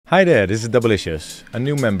Hi there, this is Doublicious, a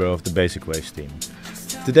new member of the Basic Waves team.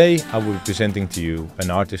 Today I will be presenting to you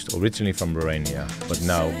an artist originally from Romania, but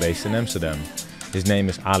now based in Amsterdam. His name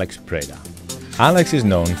is Alex Preda. Alex is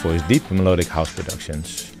known for his deep melodic house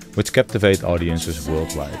productions, which captivate audiences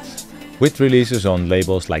worldwide. With releases on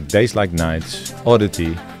labels like Days Like Nights,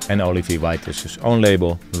 Oddity and Olivier Weiter's own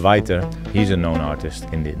label, Weiter, he's a known artist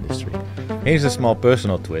in the industry. Here's a small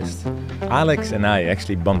personal twist. Alex and I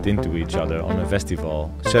actually bumped into each other on a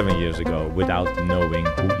festival 7 years ago without knowing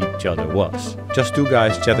who each other was. Just two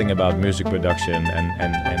guys chatting about music production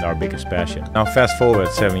and our biggest passion. Now fast forward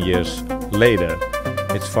 7 years later,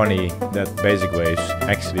 it's funny that Basic Waves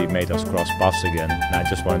actually made us cross paths again, and I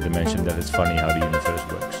just wanted to mention that it's funny how the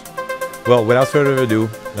universe works. Well, without further ado,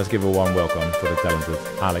 let's give a warm welcome for the talented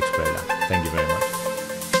Alex Preda. Thank you very much.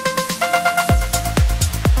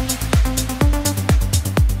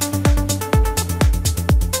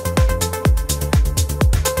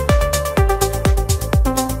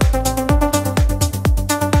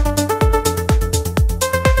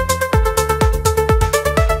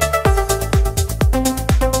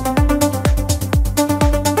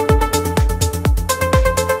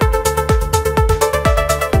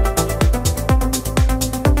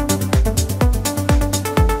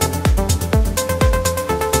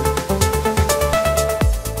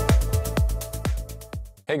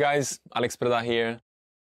 Hey guys, Alex Preda here.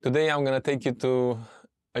 Today I'm gonna take you to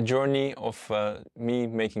a journey of me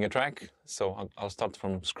making a track. So I'll start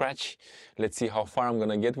from scratch. Let's see how far I'm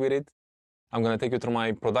gonna get with it. I'm gonna take you through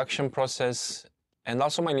my production process and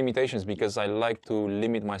also my limitations, because I like to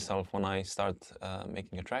limit myself when I start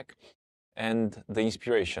making a track. And the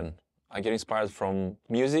inspiration. I get inspired from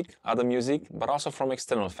music, other music, but also from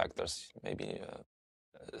external factors. Maybe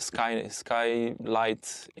sky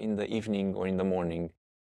light in the evening or in the morning.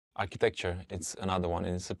 Architecture, it's another one,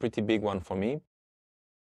 and it's a pretty big one for me.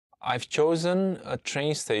 I've chosen a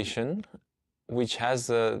train station which has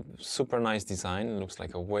a super nice design. It looks like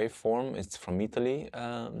a waveform. It's from Italy,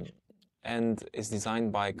 and it's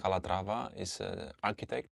designed by Calatrava. It's an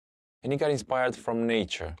architect, and he got inspired from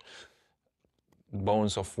nature,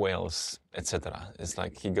 bones of whales, etc. It's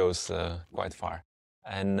like he goes quite far,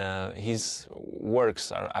 and his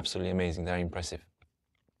works are absolutely amazing. They're impressive.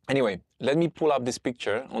 Anyway, let me pull up this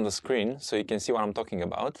picture on the screen so you can see what I'm talking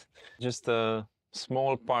about. Just a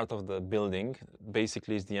small part of the building,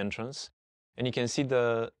 basically, is the entrance. And you can see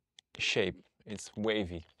the shape. It's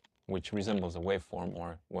wavy, which resembles a waveform,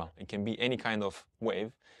 or, well, it can be any kind of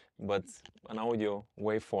wave, but an audio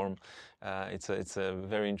waveform, it's a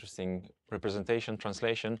very interesting representation,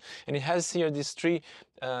 translation. And it has here these three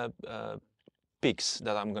peaks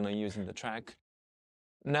that I'm going to use in the track.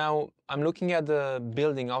 Now, I'm looking at the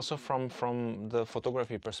building also from the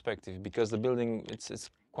photography perspective, because the building,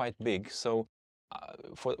 it's quite big. So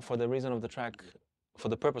for the reason of the track, for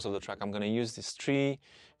the purpose of the track, I'm going to use these three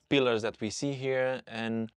pillars that we see here.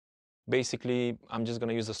 And basically, I'm just going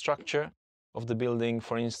to use the structure of the building.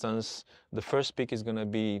 For instance, the first peak is going to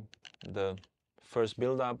be the first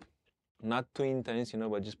build-up, not too intense,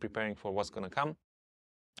 but just preparing for what's going to come.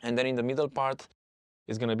 And then in the middle part,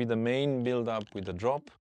 is going to be the main build-up with the drop,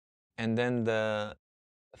 and then the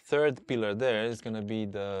third pillar there is going to be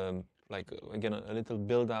the, like, again, a little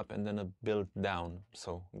build-up and then a build-down,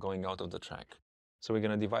 so going out of the track. So we're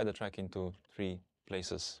going to divide the track into three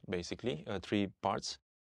places, basically, three parts.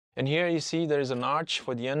 And here you see there is an arch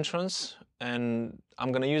for the entrance, and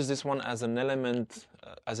I'm going to use this one as an element,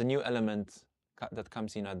 as a new element that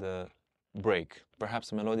comes in at the break,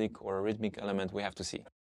 perhaps a melodic or a rhythmic element, we have to see.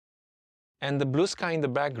 And the blue sky in the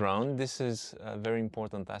background, this is a very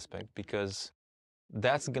important aspect, because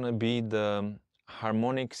that's going to be the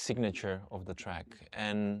harmonic signature of the track.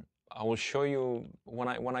 And I will show you, when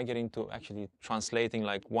I get into actually translating,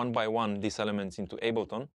 like, one by one these elements into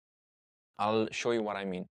Ableton, I'll show you what I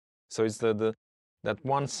mean. So it's that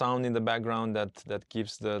one sound in the background that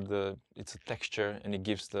gives it's a texture, and it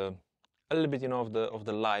gives a little bit, of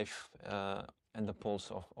the life and the pulse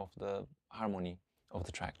of the harmony of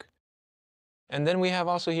the track. And then we have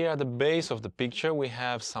also here at the base of the picture, we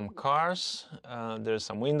have some cars. There's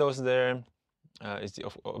some windows there. It's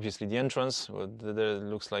obviously the entrance. There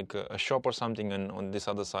looks like a shop or something, and on this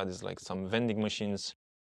other side is like some vending machines.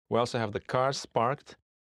 We also have the cars parked,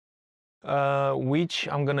 which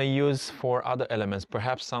I'm gonna use for other elements,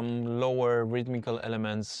 perhaps some lower rhythmical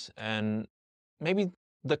elements, and maybe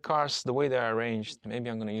the cars, the way they're arranged, maybe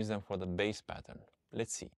I'm gonna use them for the bass pattern.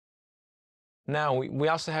 Let's see. Now, we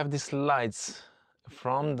also have these lights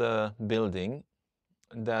from the building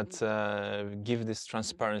that give this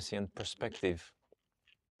transparency and perspective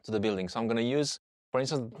to the building. So I'm going to use For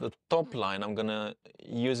instance, the top line, I'm gonna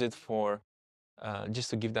use it for just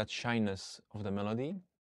to give that shyness of the melody.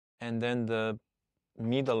 And then the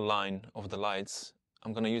middle line of the lights,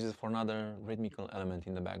 I'm gonna use it for another rhythmical element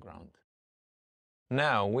in the background.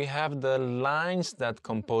 Now we have the lines that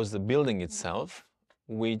compose the building itself,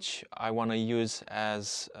 which I wanna use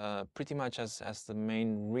as pretty much as the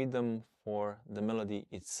main rhythm for the melody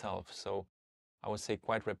itself. So I would say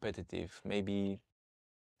quite repetitive, maybe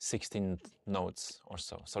 16 notes or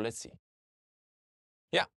so. So let's see.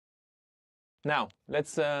 Yeah. Now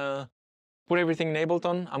let's put everything in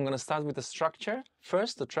Ableton. I'm gonna start with the structure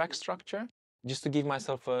first, the track structure, just to give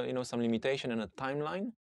myself some limitation and a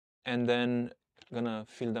timeline, and then gonna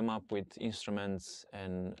fill them up with instruments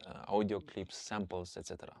and audio clips, samples,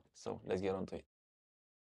 etc. So let's get on to it.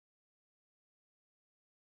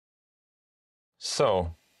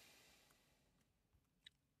 So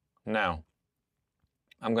now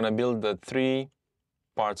I'm gonna build the 3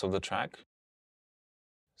 parts of the track.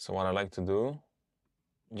 So what I like to do,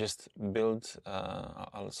 just build,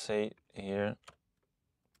 I'll say here,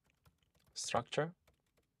 structure.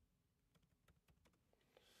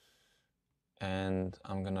 And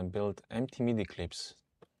I'm gonna build empty MIDI clips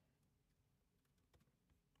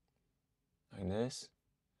like this.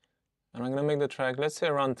 And I'm gonna make the track, let's say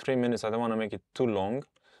around 3 minutes. I don't wanna make it too long.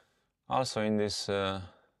 Also in this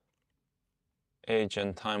age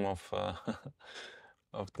and time of,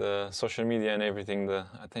 of the social media and everything, the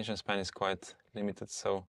attention span is quite limited.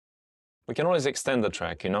 So we can always extend the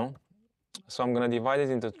track, So I'm gonna divide it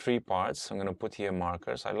into 3 parts. I'm gonna put here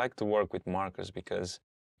markers. I like to work with markers because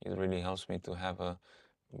it really helps me to have a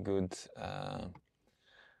good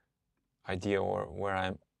idea or where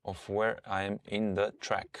I am in the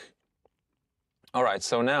track. All right,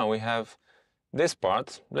 so now we have this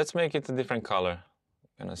part. Let's make it a different color.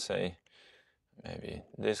 I'm gonna say maybe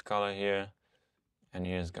this color here, and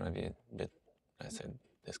here's gonna be a bit, let's say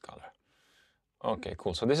this color. Okay,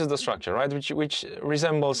 cool. So this is the structure, right? Which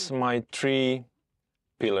resembles my 3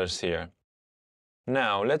 pillars here.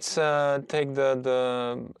 Now let's take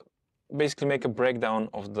basically make a breakdown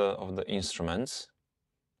of the instruments.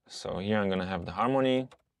 So here I'm gonna have the harmony,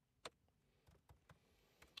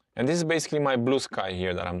 and this is basically my blue sky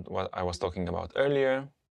here that what I was talking about earlier.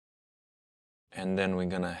 And then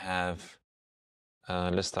we're gonna have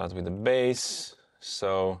let's start with the bass.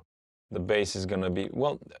 So the bass is gonna be,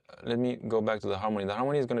 well, let me go back to the harmony. The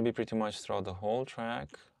harmony is gonna be pretty much throughout the whole track,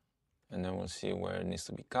 and then we'll see where it needs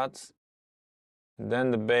to be cut.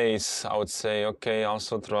 Then the bass, I would say, okay,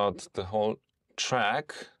 also throughout the whole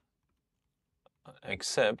track,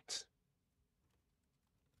 except,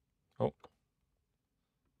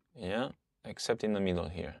 except in the middle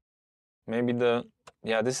here. Maybe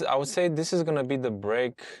I would say this is gonna be the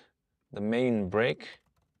break, the main break.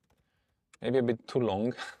 Maybe a bit too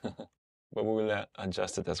long, but we will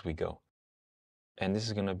adjust it as we go. And this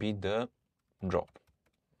is gonna be the drop.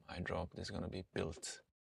 My drop is gonna be built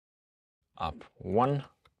up 1.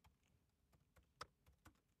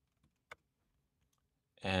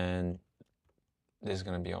 And this is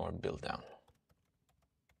gonna be our build down.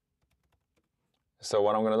 So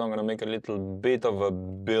what I'm gonna do, I'm gonna make a little bit of a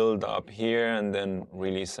build up here and then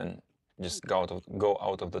release and just go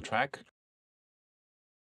out of the track.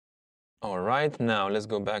 All right, now let's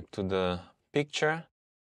go back to the picture.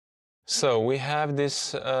 So we have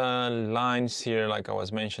these lines here, like I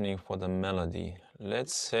was mentioning, for the melody.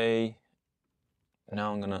 Let's say,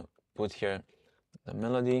 now I'm gonna put here the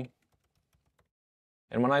melody.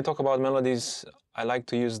 And when I talk about melodies, I like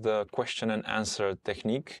to use the question and answer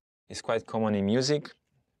technique. It's quite common in music.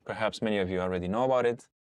 Perhaps many of you already know about it.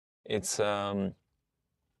 It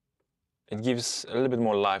gives a little bit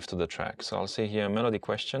more life to the track. So I'll say here melody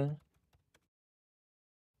question.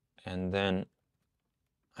 And then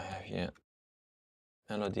I have here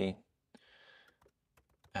melody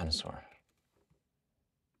answer.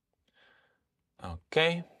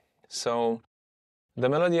 Okay, so the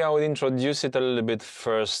melody, I would introduce it a little bit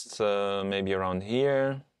first, maybe around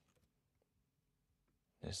here.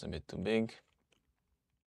 This is a bit too big.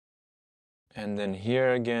 And then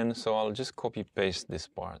here again, so I'll just copy paste this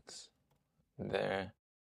part there.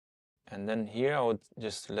 And then here I would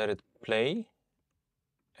just let it play.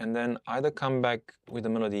 And then either come back with the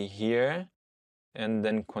melody here and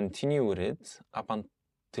then continue with it up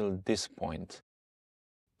until this point.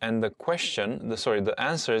 And the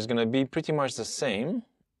answer is gonna be pretty much the same,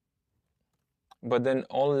 but then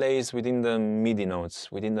all lays within the MIDI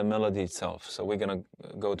notes, within the melody itself. So we're gonna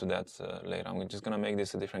go to that later. I'm just gonna make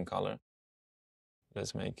this a different color.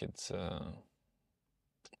 Let's make it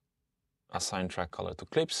assign track color to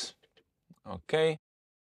clips. Okay.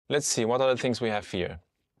 let's see what other things we have here.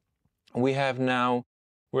 We have now,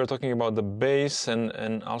 we're talking about the bass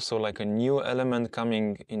and also like a new element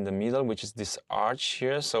coming in the middle, which is this arch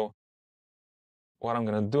here. So what I'm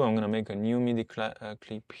gonna do, I'm gonna make a new MIDI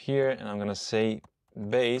clip here, and I'm gonna say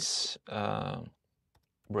bass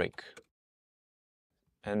break.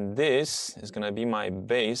 And this is gonna be my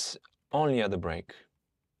bass only at the break.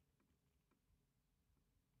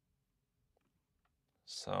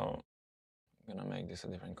 So I'm gonna make this a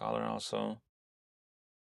different color also.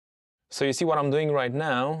 So you see what I'm doing right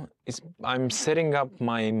now is I'm setting up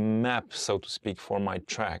my map, so to speak, for my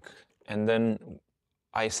track. And then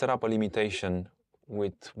I set up a limitation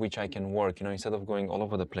with which I can work, instead of going all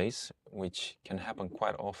over the place, which can happen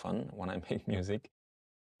quite often when I make music.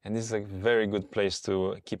 And this is a very good place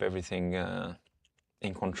to keep everything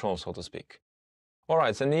in control, so to speak. All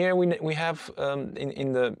right, so here we have,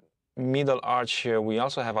 in the middle arch here, we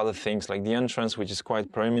also have other things like the entrance, which is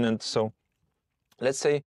quite prominent. So let's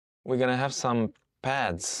say we're gonna have some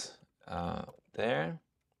pads there.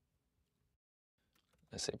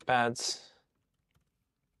 Let's say pads.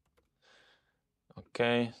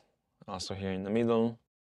 Okay, also here in the middle.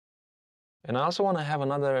 And I also want to have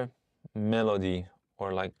another melody,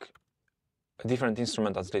 or like a different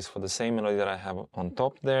instrument at least for the same melody that I have on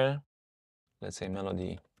top there. Let's say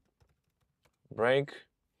melody break.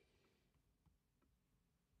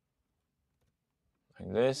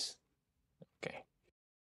 Like this. Okay.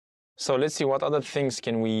 So let's see what other things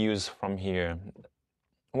can we use from here.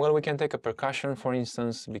 Well, we can take a percussion, for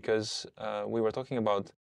instance, because we were talking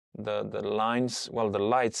about the lines, well, the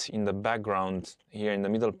lights in the background here in the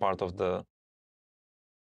middle part of the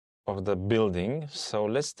building. So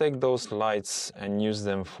let's take those lights and use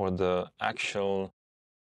them for the actual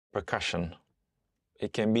percussion.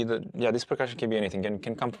 It can be this percussion can be anything. It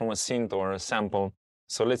can come from a synth or a sample.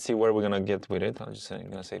 So let's see where we're gonna get with it. I'm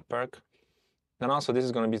gonna say perk. And also this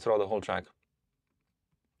is gonna be throughout the whole track.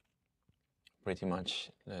 Pretty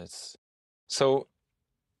much. So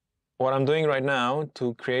what I'm doing right now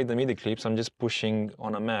to create the MIDI clips, I'm just pushing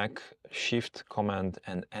on a Mac Shift, Command,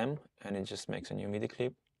 and M, and it just makes a new MIDI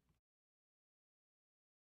clip.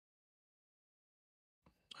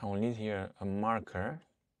 I will need here a marker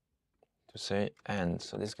to say end.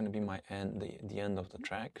 So this is going to be my end, the end of the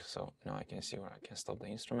track. So now I can see where I can stop the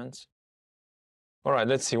instruments. All right,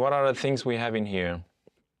 let's see what are the things we have in here.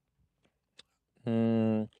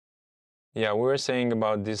 Yeah, we were saying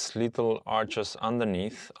about these little arches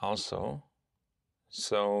underneath also.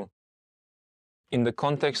 So in the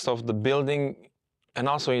context of the building, and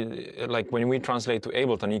also like when we translate to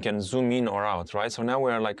Ableton, you can zoom in or out, right? So now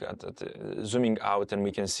we're like zooming out and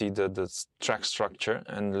we can see the track structure,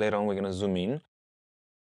 and later on we're gonna zoom in.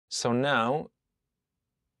 So now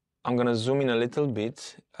I'm gonna zoom in a little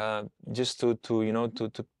bit just to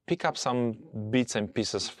pick up some bits and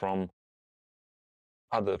pieces from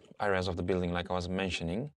other areas of the building, like I was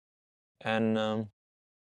mentioning. And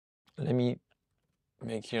let me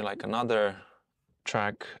make here like another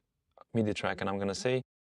track, MIDI track, and I'm gonna say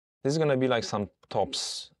this is gonna be like some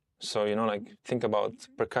tops. So like think about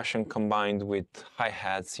percussion combined with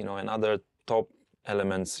hi-hats, and other top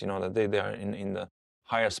elements, that they are in the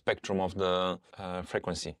higher spectrum of the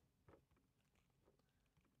frequency.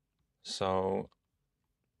 So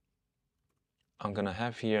I'm gonna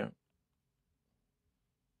have here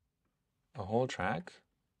a whole track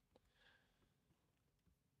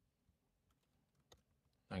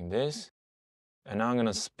like this, and now I'm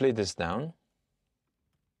gonna split this down.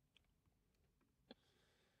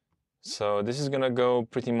 So this is gonna go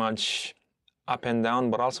pretty much up and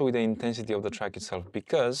down, but also with the intensity of the track itself,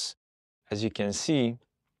 because as you can see,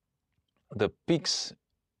 the peaks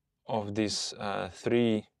of these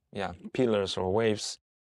three pillars or waves,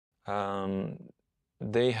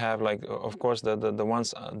 they have, like, of course, the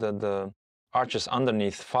ones the arches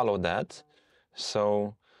underneath follow that.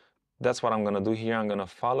 So that's what I'm gonna do here. I'm gonna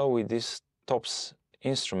follow with this tops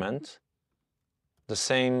instrument the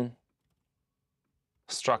same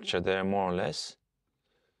structure there, more or less.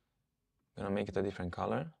 I'm gonna make it a different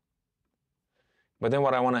color. But then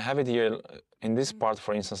what I want to have it here in this part,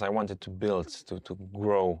 for instance, I want it to build, to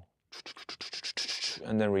grow,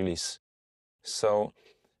 and then release. So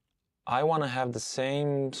I want to have the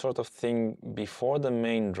same sort of thing before the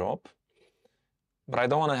main drop, but I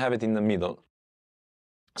don't want to have it in the middle.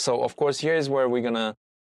 So of course, here is where we're gonna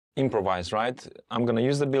improvise, right? I'm gonna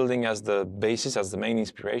use the building as the basis, as the main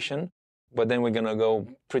inspiration, but then we're gonna go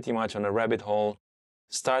pretty much on a rabbit hole,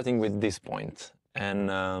 starting with this point. And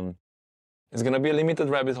it's gonna be a limited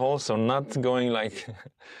rabbit hole, so not going like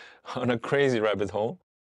on a crazy rabbit hole.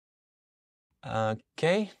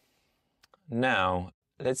 Okay, now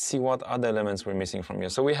let's see what other elements we're missing from here.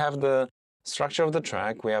 So we have the structure of the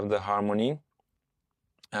track, we have the harmony,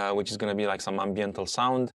 which is going to be like some ambiental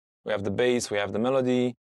sound. We have the bass, we have the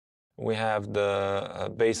melody, we have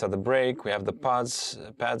the bass at the break, we have the pads,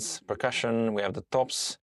 percussion, we have the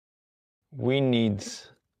tops. We need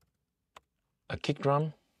a kick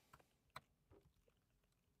drum,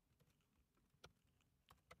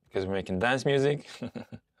 because we're making dance music.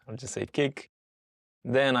 I'll just say kick.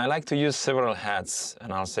 Then I like to use several hats,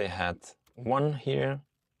 and I'll say hat 1 here,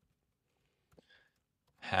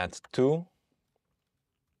 hat 2.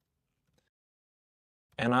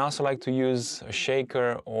 And I also like to use a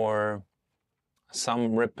shaker or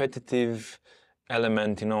some repetitive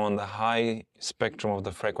element, you know, on the high spectrum of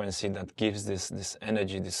the frequency that gives this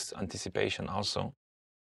energy, this anticipation also.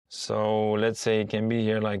 So let's say it can be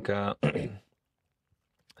here like a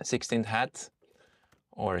 16th hat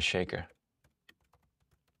or a shaker.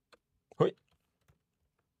 Hoi.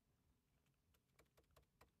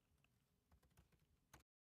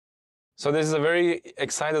 So this is a very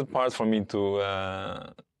excited part for me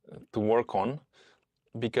to work on,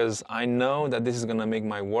 because I know that this is going to make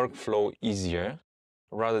my workflow easier,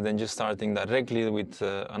 rather than just starting directly with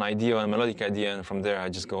an idea, a melodic idea, and from there I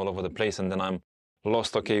just go all over the place, and then I'm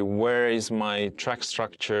lost. Okay, where is my track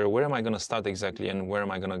structure? Where am I going to start exactly, and where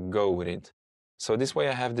am I going to go with it? So this way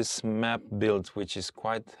I have this map built, which is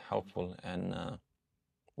quite helpful and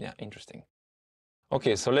yeah, interesting.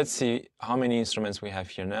 Okay, so let's see how many instruments we have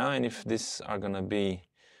here now, and if these are going to be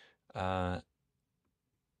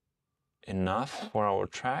enough for our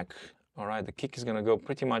track. All right, the kick is going to go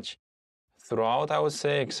pretty much throughout, I would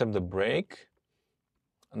say, except the break.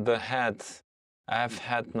 The hat, I have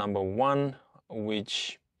hat number 1,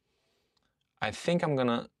 which I think I'm going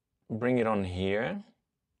to bring it on here.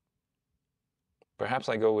 Perhaps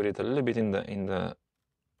I go with it a little bit in the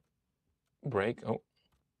break. Oh.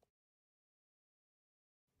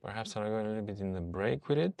 Perhaps I'll go a little bit in the break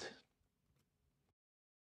with it.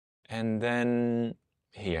 And then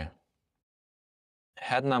here.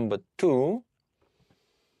 Hat number 2,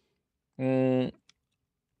 I'm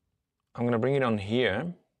going to bring it on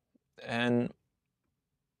here. And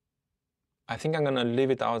I think I'm going to leave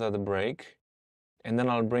it out at the break. And then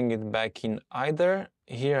I'll bring it back in either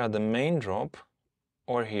here at the main drop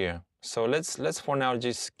or here. So let's for now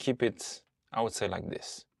just keep it, I would say, like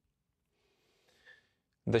this.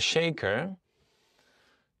 The shaker,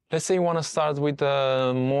 let's say you want to start with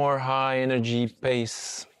a more high energy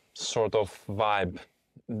pace sort of vibe,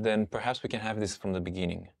 then perhaps we can have this from the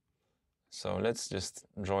beginning. So let's just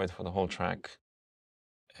draw it for the whole track,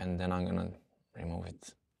 and then I'm gonna remove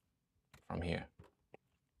it from here,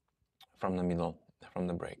 from the middle, from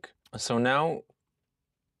the break. So now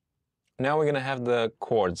we're gonna have the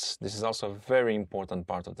chords. This is also a very important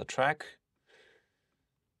part of the track.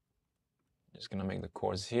 Just gonna make the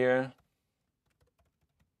chords here,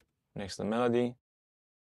 next to the melody.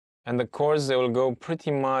 And the chords, they will go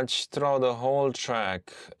pretty much throughout the whole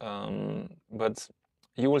track. But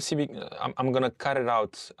you will see, I'm gonna cut it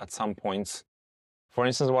out at some points. For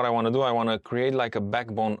instance, what I wanna do, I wanna create like a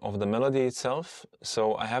backbone of the melody itself.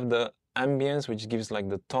 So I have the ambience, which gives like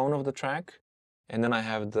the tone of the track. And then I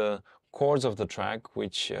have the chords of the track,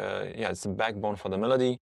 which, yeah, it's the backbone for the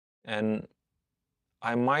melody. And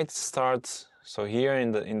I might start, so here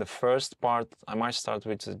in the first part, I might start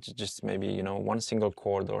with just maybe, you know, one single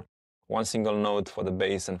chord or one single note for the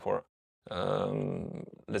bass and for,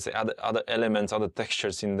 let's say, other elements, other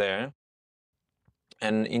textures in there,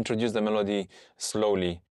 and introduce the melody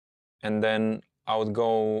slowly. And then I would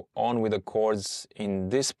go on with the chords in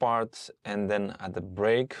this part, and then at the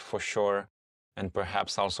break for sure, and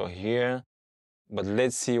perhaps also here. But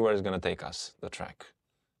let's see where it's going to take us, the track.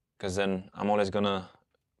 Because then I'm always going to,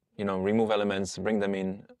 you know, remove elements, bring them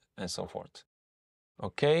in, and so forth.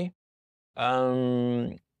 Okay.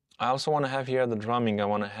 I also want to have here the drumming. I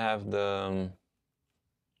want to have the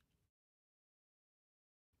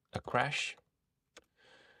a crash.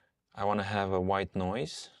 I want to have a white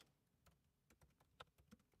noise.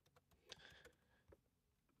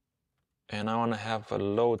 And I want to have a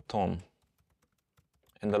low tom.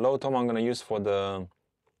 And the low tom I'm going to use for the,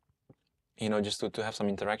 you know, just to have some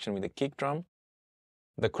interaction with the kick drum.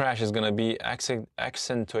 The crash is going to be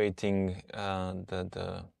accentuating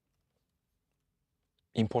the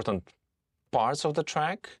important parts of the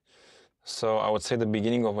track. So I would say the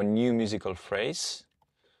beginning of a new musical phrase.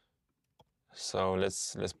 So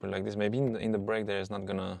let's put it like this. Maybe in the break there is not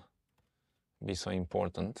going to be so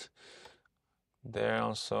important. There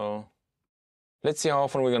also. Let's see how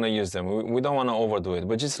often we're going to use them. We don't want to overdo it,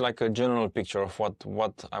 but just like a general picture of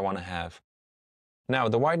what I want to have. Now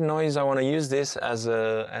the white noise, I want to use this as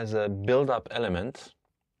a build-up element.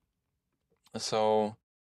 So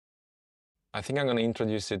I think I'm going to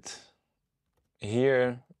introduce it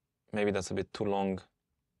here. Maybe that's a bit too long.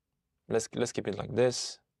 Let's keep it like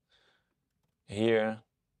this. Here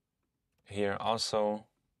also,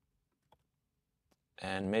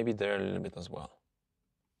 and maybe there a little bit as well.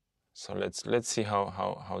 So let's see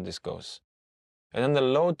how this goes. And then the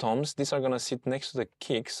low toms, these are gonna sit next to the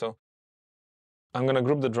kick. So I'm gonna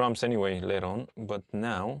group the drums anyway later on, but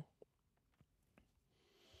now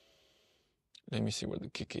let me see where the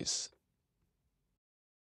kick is.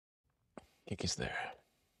 Kick is there.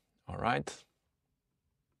 All right.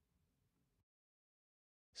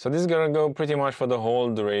 So this is gonna go pretty much for the whole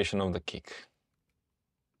duration of the kick.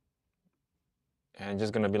 And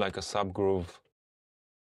just gonna be like a subgroove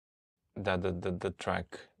that the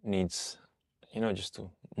track needs, you know, just to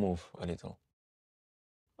move a little.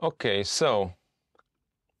 Okay, so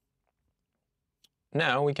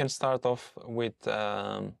now we can start off with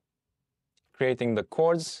creating the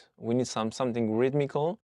chords. We need something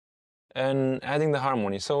rhythmical and adding the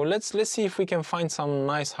harmony. So let's see if we can find some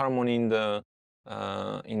nice harmony in the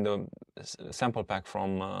sample pack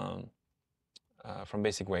from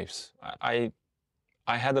Basic Waves.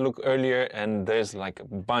 I had a look earlier, and there's like a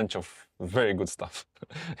bunch of very good stuff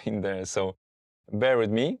in there. So bear with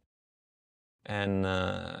me. And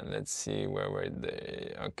let's see, where were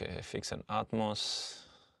they? Okay, fix an Atmos.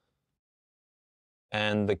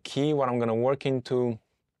 And the key, what I'm gonna work into,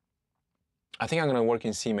 I think I'm gonna work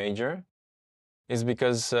in C major, is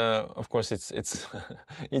because of course it's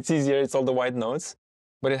it's easier. It's all the white notes,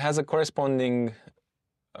 but it has a corresponding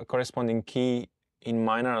key in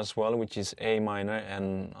minor as well, which is A minor,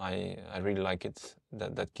 and I really like it.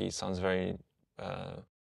 That key sounds very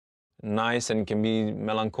nice and can be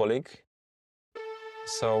melancholic.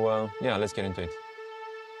 So yeah, let's get into it.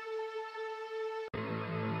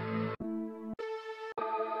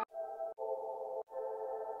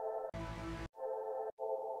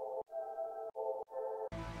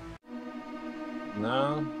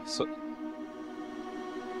 Now, so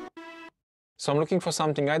I'm looking for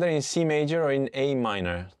something either in C major or in A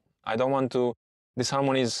minor. I don't want to, these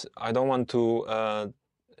harmonies, I don't want to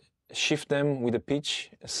shift them with the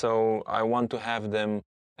pitch, so I want to have them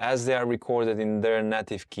as they are recorded in their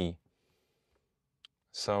native key.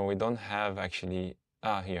 So we don't have actually,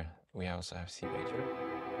 here, we also have C major.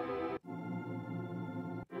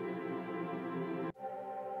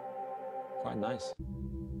 Quite nice.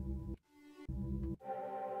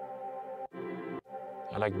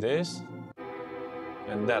 I like this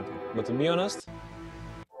and that, but to be honest,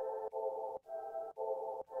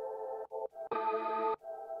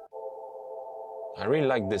 I really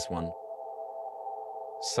like this one.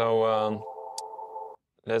 So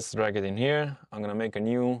let's drag it in here. I'm gonna make a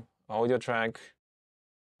new audio track.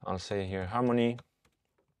 I'll say here harmony.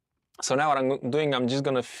 So now what I'm doing, I'm just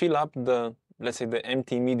gonna fill up the, let's say, the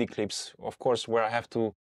empty MIDI clips. Of course, where I have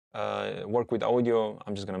to work with audio,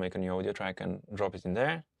 I'm just gonna make a new audio track and drop it in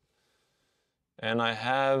there. And I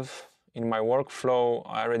have, in my workflow,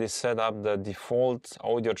 I already set up the default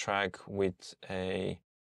audio track with a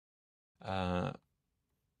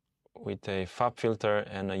FAB filter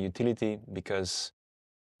and a utility, because,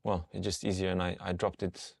 well, it's just easier, and I dropped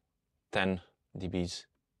it 10 dBs.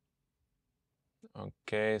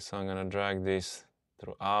 Okay, so I'm gonna drag this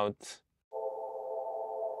throughout.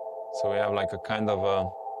 So we have like a kind of a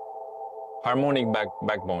harmonic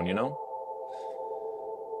backbone, you know?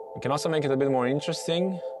 We can also make it a bit more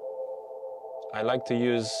interesting. I like to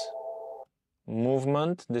use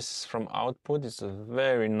movement. This is from Output. It's a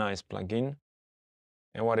very nice plugin.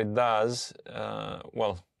 And what it does,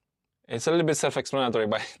 well, it's a little bit self-explanatory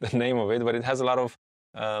by the name of it, but it has a lot of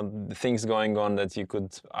things going on that you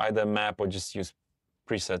could either map or just use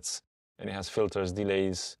presets. And it has filters,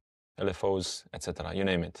 delays, LFOs, etc. You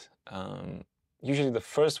name it. Usually the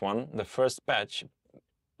first one, the first patch,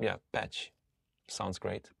 yeah, patch, sounds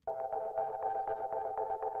great.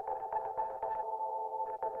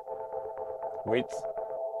 With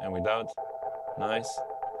and without, nice.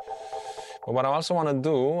 But what I also want to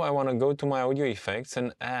do, I want to go to my audio effects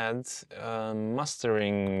and add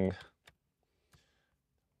mastering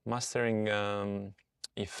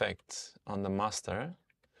effect on the master,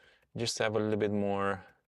 just to have a little bit more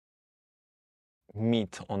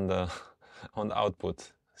meat on the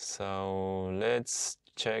output. So let's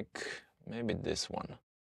check maybe this one.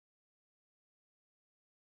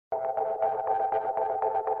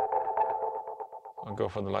 I'll go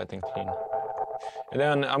for the light and clean. And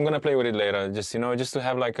then I'm gonna play with it later, just, you know, just to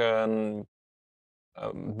have like a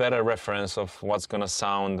better reference of what's gonna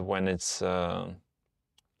sound when it's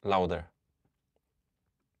louder.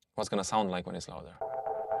 What's gonna sound like when it's louder.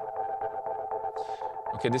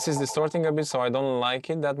 Okay, this is distorting a bit, so I don't like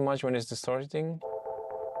it that much when it's distorting.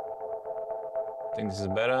 I think this is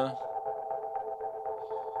better.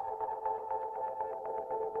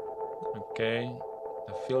 Okay,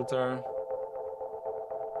 the filter.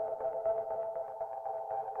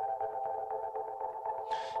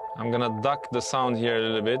 I'm gonna duck the sound here a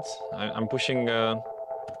little bit. I'm pushing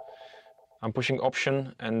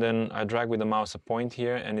Option, and then I drag with the mouse a point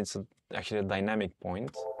here, and it's actually a dynamic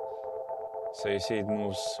point. So you see it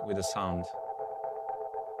moves with the sound.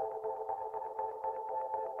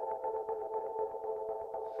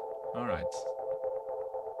 All right.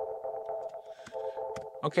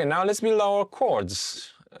 Okay, now let's build our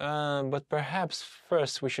chords. But perhaps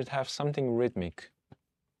first we should have something rhythmic.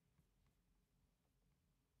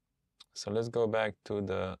 So let's go back to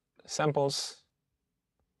the samples.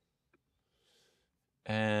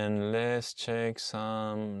 And let's check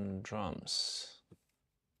some drums.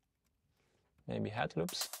 Maybe hat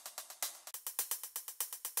loops.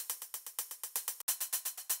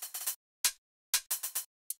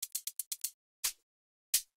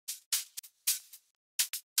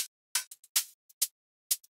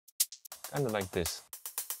 Kind of like this.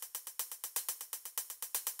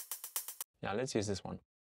 Yeah, let's use this one.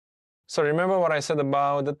 So remember what I said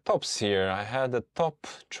about the tops here. I had the top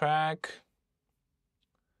track.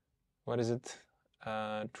 What is it?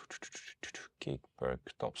 Kick, perk,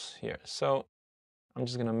 tops here. So I'm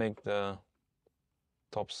just gonna make the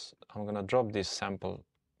tops. I'm gonna drop this sample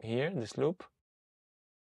here, this loop.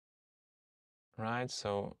 Right,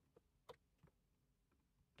 so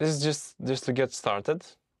this is just to get started.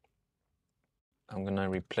 I'm gonna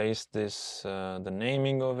replace this, the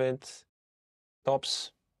naming of it,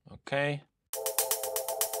 tops, okay.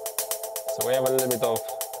 So we have a little bit of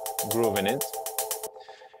groove in it.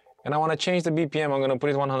 And I want to change the BPM. I'm going to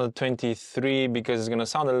put it 123 because it's going to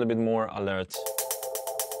sound a little bit more alert.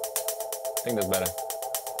 I think that's better.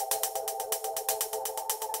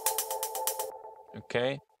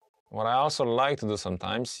 Okay. What I also like to do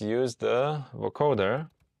sometimes, use the vocoder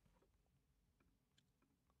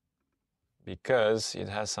because it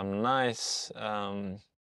has some nice,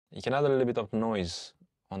 you can add a little bit of noise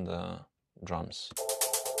on the drums.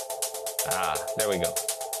 Ah, there we go.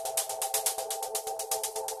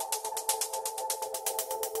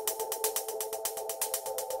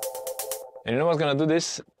 And you know what's gonna do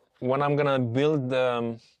this? When I'm gonna build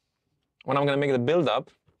the, when I'm gonna make the build up,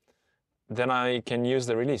 then I can use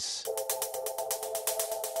the release.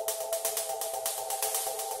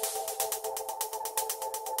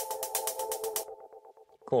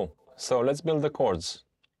 Cool. So let's build the chords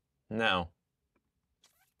now.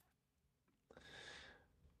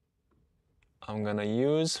 I'm gonna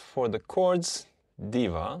use for the chords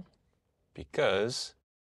Diva because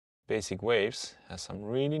Basic Waves has some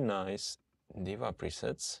really nice Diva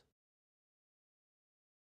presets.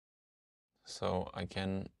 So I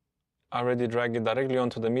can already drag it directly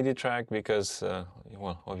onto the MIDI track because,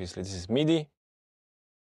 well, obviously this is MIDI.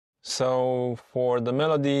 So for the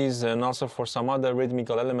melodies and also for some other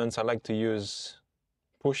rhythmical elements, I like to use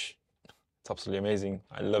Push. It's absolutely amazing.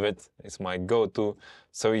 I love it. It's my go-to.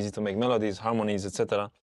 So easy to make melodies, harmonies,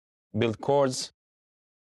 etc. Build chords.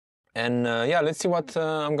 And yeah, let's see what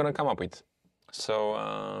I'm gonna come up with.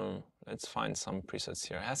 So let's find some presets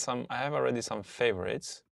here. I have already some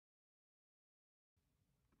favorites.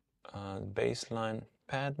 Bassline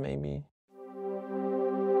pad maybe.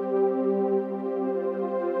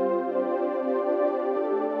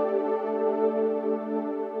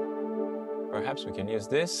 Perhaps we can use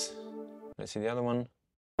this. Let's see the other one.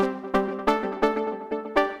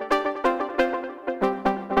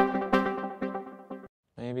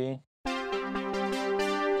 Maybe.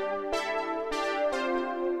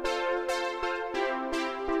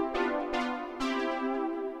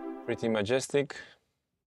 Pretty majestic.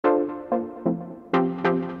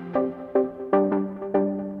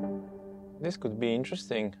 This could be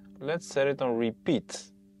interesting. Let's set it on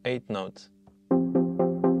repeat, 8 note.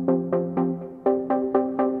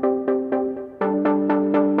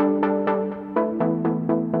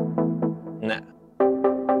 Nah.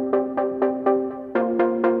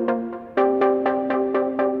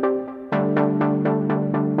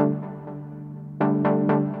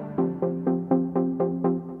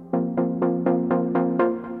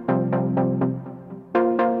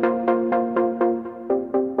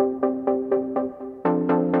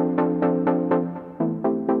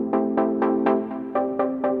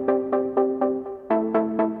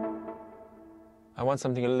 I want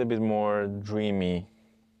something a little bit more dreamy.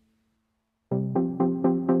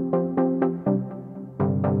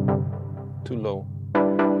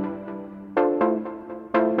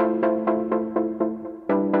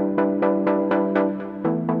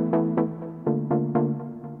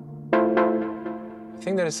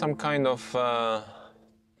 is some kind of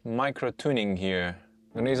micro tuning here.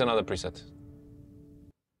 I'm gonna use another preset.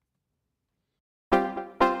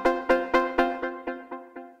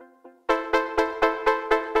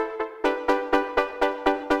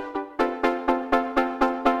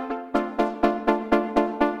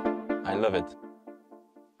 I love it.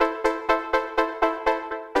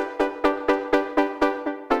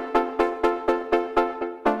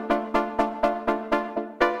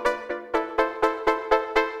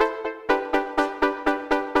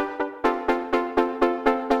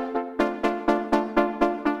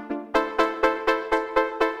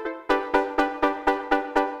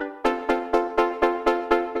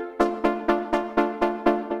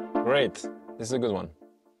 Great, this is a good one.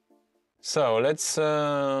 So let's,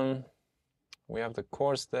 we have the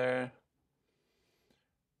chords there.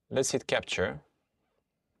 Let's hit capture.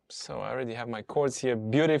 So I already have my chords here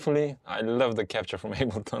beautifully. I love the capture from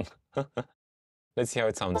Ableton. Let's see how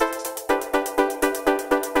it sounds.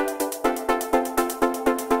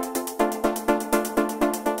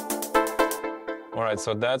 All right,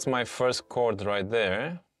 so that's my first chord right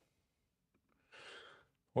there.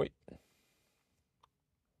 Wait.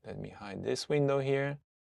 Let me hide this window here.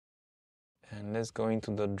 And let's go into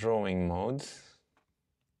the drawing mode.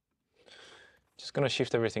 Just gonna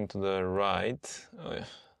shift everything to the right. Oh, yeah.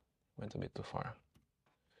 Went a bit too far.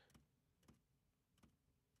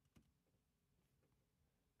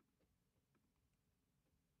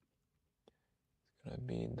 It's gonna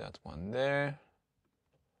be that one there.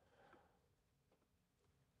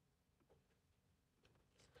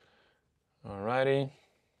 Alrighty.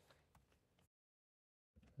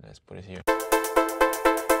 Let's put it here.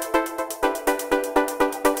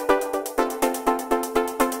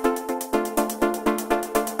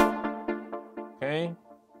 Okay.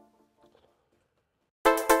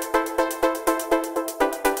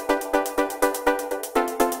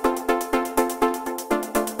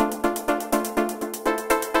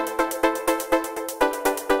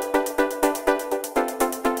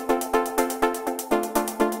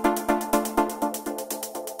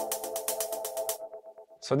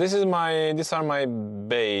 So these are my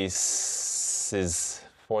bases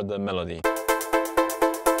for the melody.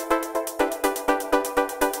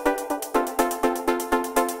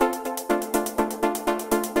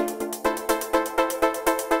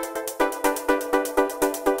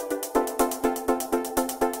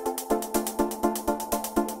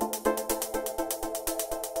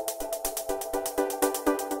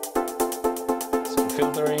 Some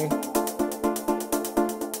filtering.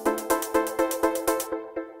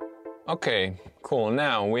 Okay, cool.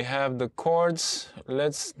 Now we have the chords.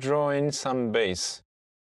 Let's draw in some bass.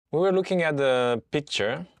 We were looking at the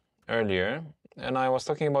picture earlier, and I was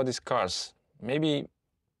talking about these cars. Maybe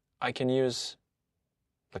I can use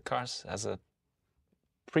the cars as a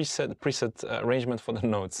preset arrangement for the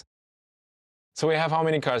notes. So we have how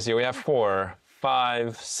many cars here? We have 4,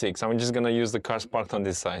 5, 6. I'm just gonna use the cars parked on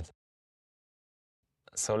this side.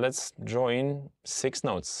 So let's draw in 6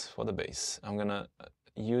 notes for the bass. I'm gonna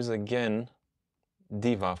use again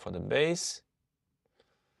Diva for the bass,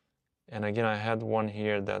 and again I had one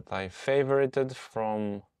here that I favorited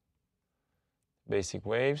from Basic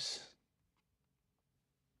Waves,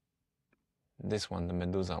 this one, the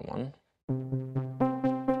Medusa one.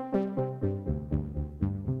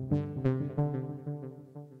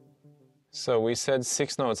 So we said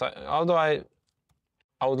 6 notes. Although I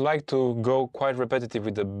would like to go quite repetitive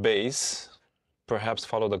with the bass, perhaps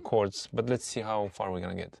follow the chords, but let's see how far we're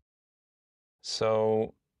gonna get.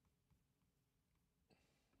 So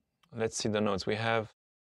let's see the notes. We have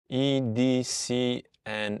E, D, C,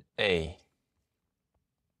 and A.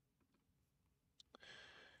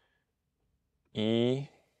 E,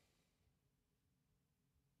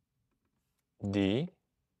 D,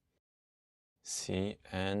 C,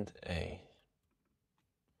 and A.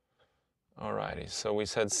 Alrighty, so we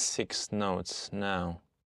said 6 notes now.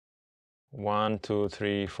 1, 2,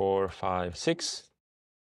 3, 4, 5, 6.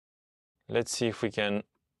 Let's see if we can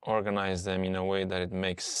organize them in a way that it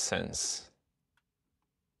makes sense.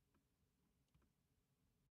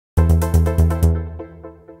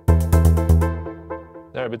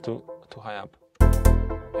 They're a bit too high up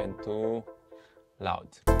and too loud.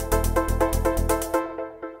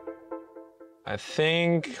 I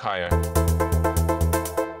think higher.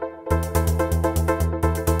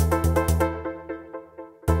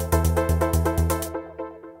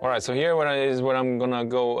 Alright, so here is where I'm gonna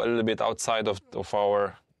go a little bit outside of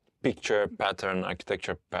our picture pattern,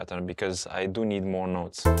 architecture pattern, because I do need more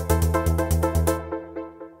notes.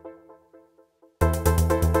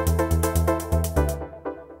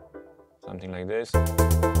 Something like this.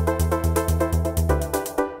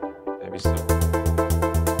 Maybe so.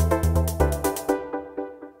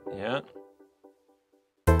 Yeah.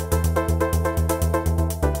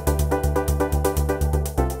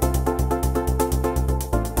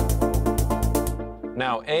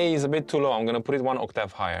 Now A is a bit too low. I'm gonna put it 1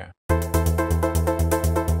 octave higher.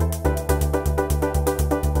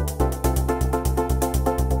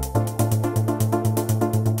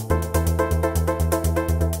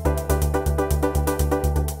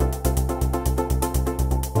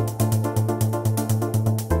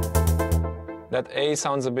 That A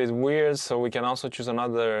sounds a bit weird, so we can also choose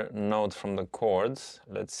another note from the chords.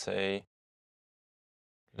 Let's say,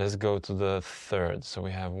 let's go to the third. So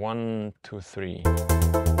we have 1, 2, 3.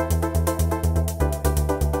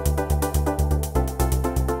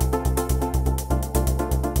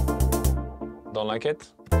 Don't like it?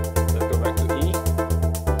 Let's go back to E.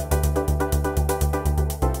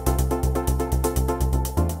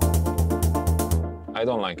 I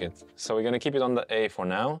don't like it. So we're gonna keep it on the A for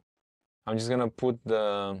now. I'm just gonna put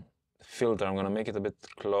the filter, I'm gonna make it a bit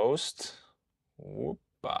closed.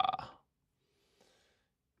 Whoopa.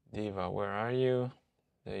 Diva, where are you?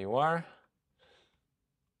 There you are.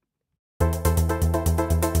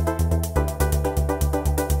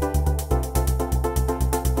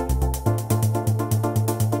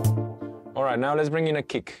 All right, now let's bring in a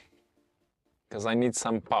kick, because I need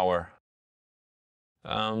some power.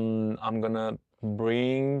 I'm gonna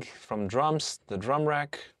bring from drums the drum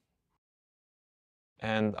rack.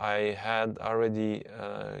 And I had already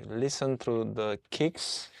listened to the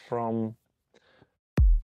kicks from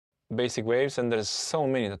Basic Waves, and there's so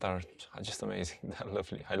many that are just amazing. They're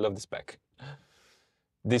lovely. I love this pack.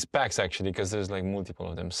 These packs actually, because there's like multiple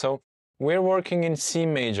of them. So we're working in C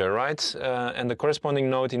major, right? And the corresponding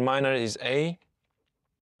note in minor is A.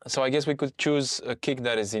 So I guess we could choose a kick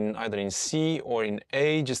that is in either in C or in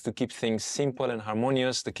A, just to keep things simple and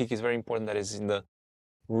harmonious. The kick is very important that is in the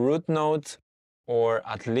root note, or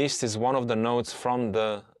at least is one of the notes from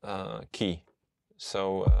the key.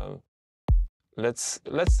 So let's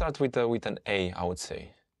start with an A, I would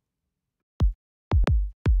say.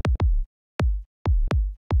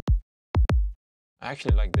 I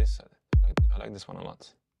actually like this. I like this one a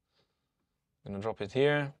lot. I'm gonna drop it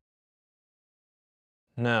here.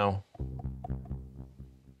 Now,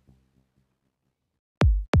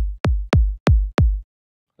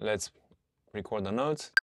 let's record the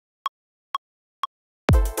notes.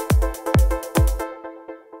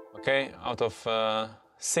 Okay, out of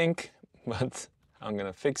sync, but I'm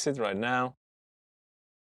gonna fix it right now.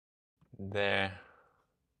 There.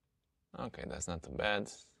 Okay, that's not too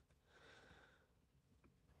bad.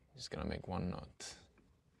 Just gonna make one note.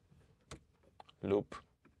 Loop.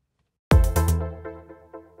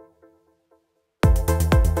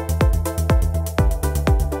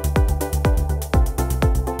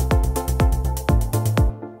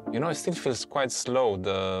 You know, it still feels quite slow,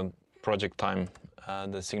 the project time.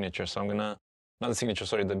 The signature, so I'm gonna, not the signature,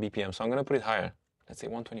 sorry, the BPM, so I'm gonna put it higher. Let's say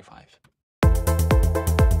 125.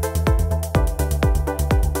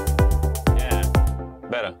 Yeah,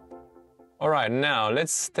 better. All right, now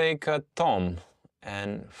let's take a tom.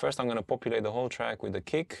 And first I'm gonna populate the whole track with the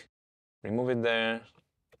kick, remove it there,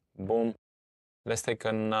 boom. Let's take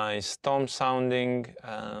a nice tom sounding.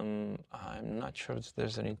 I'm not sure if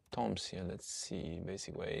there's any toms here. Let's see,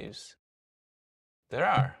 Basic Waves. There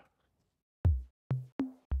are.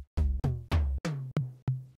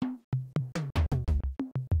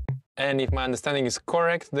 And if my understanding is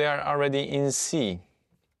correct, they are already in C.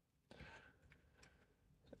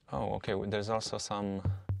 Oh, okay, there's also some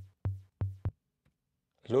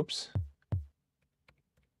loops.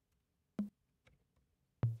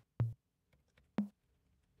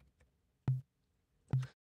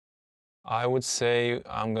 I would say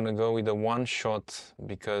I'm gonna go with the one shot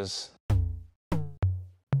because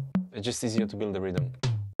it's just easier to build the rhythm.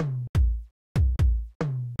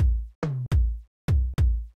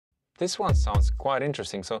 This one sounds quite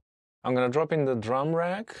interesting, so I'm gonna drop in the drum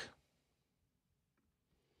rack.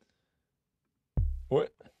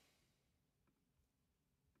 What?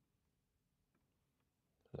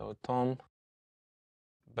 Low tom.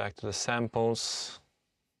 Back to the samples.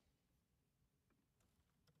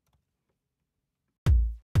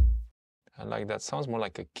 I like that. Sounds more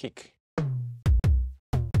like a kick.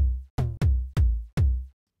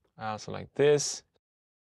 I also like this.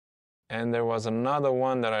 And there was another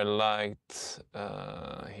one that I liked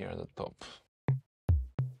here at the top.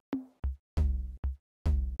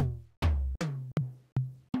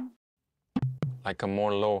 Like a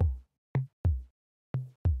more low.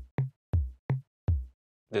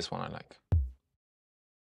 This one I like.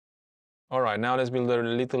 All right, now let's build a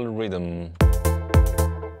little rhythm.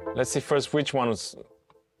 Let's see first which ones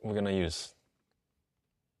we're gonna use.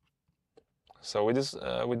 So with this,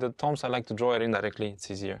 with the toms, I like to draw it indirectly.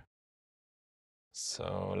 It's easier.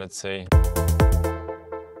 So let's say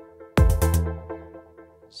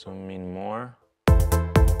zoom in more.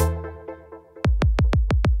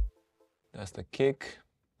 That's the kick.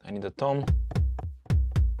 I need a tom.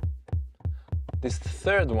 This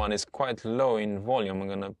third one is quite low in volume. I'm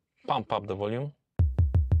gonna pump up the volume.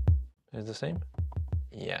 Is it the same?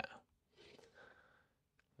 Yeah.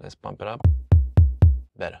 Let's pump it up.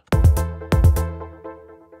 Better.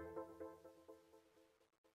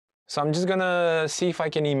 So I'm just gonna see if I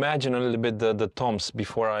can imagine a little bit the toms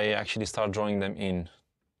before I actually start drawing them in.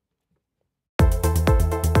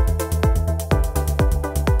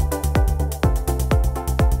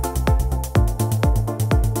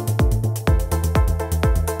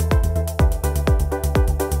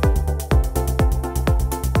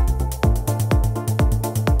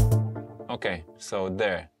 Okay, so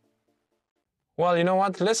there. Well, you know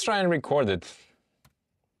what? Let's try and record it.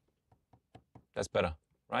 That's better,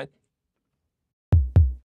 right?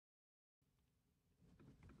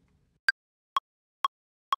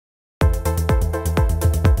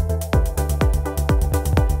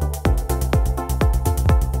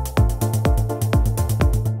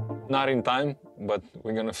 Not in time, but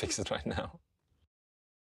we're gonna fix it right now.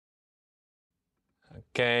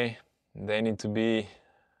 Okay, they need to be,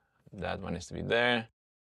 that one needs to be there.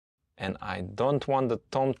 And I don't want the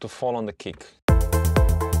tom to fall on the kick.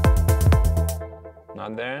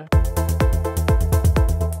 Not there.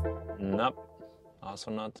 Nope, also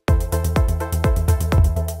not.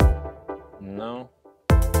 No.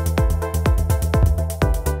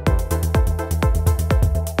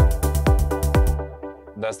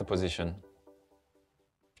 That's the position.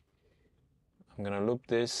 I'm gonna loop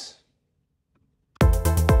this.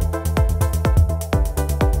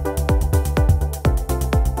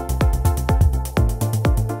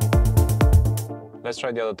 Let's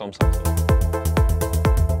try the other toms also.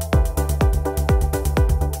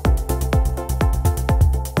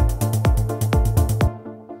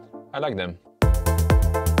 I like them.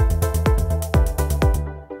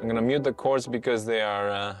 I'm gonna mute the chords because they are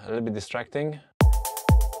a little bit distracting.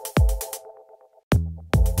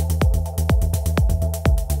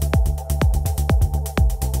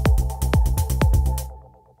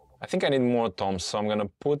 I think I need more toms, so I'm gonna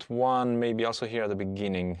put one maybe also here at the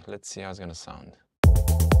beginning. Let's see how it's gonna sound. I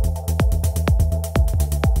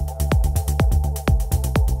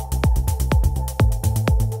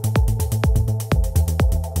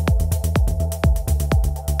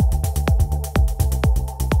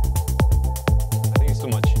think it's too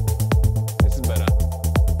much. This is better.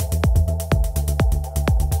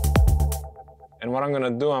 And what I'm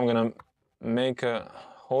gonna do, I'm gonna make a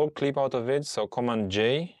whole clip out of it, so Command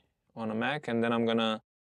J on a Mac, and then I'm gonna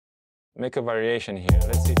make a variation here.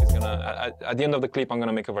 Let's see if it's gonna, at the end of the clip I'm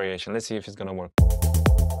gonna make a variation. Let's see if it's gonna work. I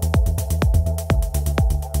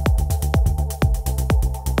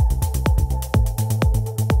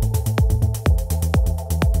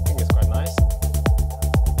think it's quite nice.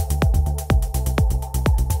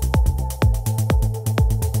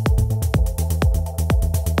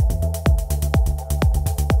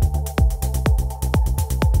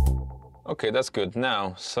 Okay, that's good.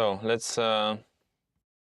 Now, so let's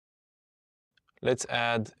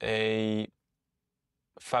add a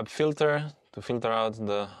fab filter to filter out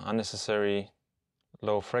the unnecessary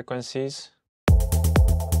low frequencies.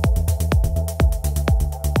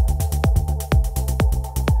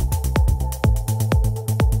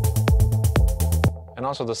 And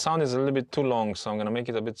also the sound is a little bit too long, so I'm gonna make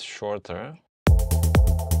it a bit shorter.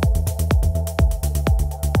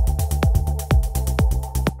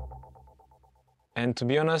 And to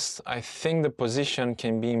be honest, I think the position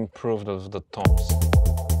can be improved of the toms.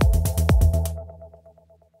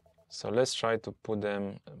 So let's try to put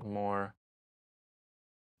them more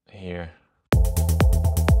here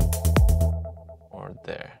or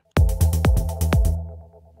there.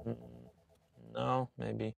 No,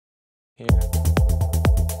 maybe here.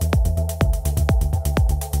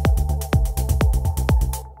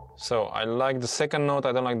 So I like the second note,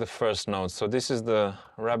 I don't like the first note. So this is the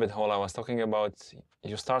rabbit hole I was talking about.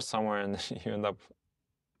 You start somewhere and you end up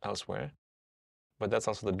elsewhere. But that's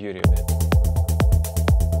also the beauty of it.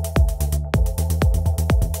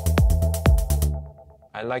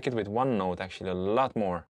 I like it with one note actually a lot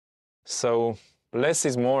more. So less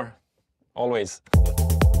is more, always.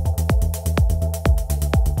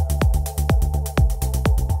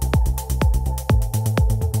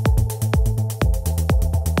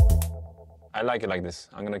 I like it like this.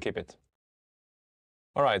 I'm gonna keep it.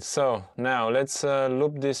 All right, so now let's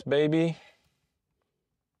loop this baby.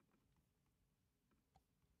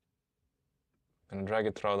 And drag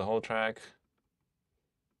it throughout the whole track.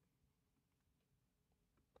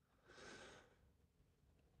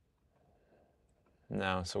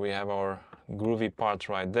 Now, so we have our groovy part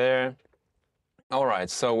right there. All right,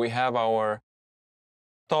 so we have our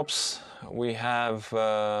tops, we have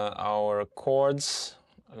our chords.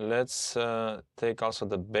 Let's take also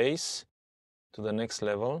the bass to the next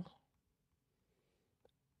level.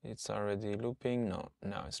 It's already looping. No,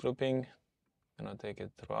 now it's looping. I'm gonna take it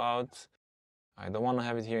throughout. I don't want to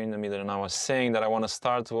have it here in the middle. And I was saying that I want to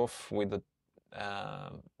start off with the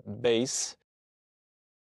bass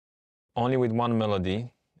only with one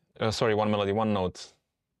melody. One note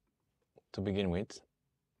to begin with.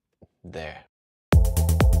 There.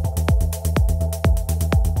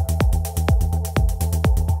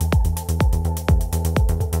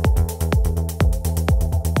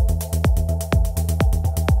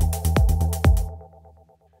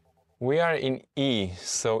 We are in E,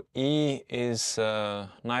 so E is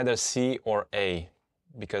neither C or A,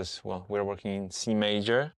 because, well, we're working in C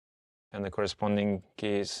major, and the corresponding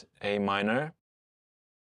key is A minor.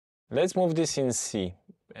 Let's move this in C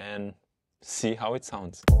and see how it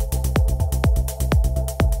sounds.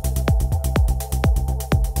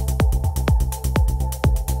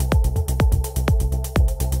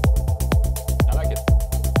 I like it.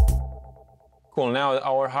 Cool, now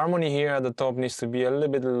our harmony here at the top needs to be a little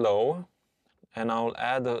bit low, and I'll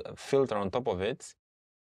add a filter on top of it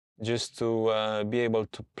just to be able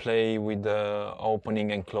to play with the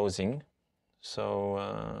opening and closing. So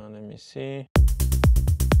let me see.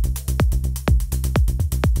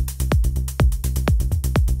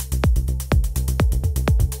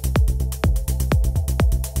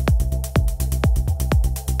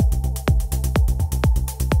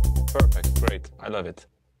 Perfect, great, I love it.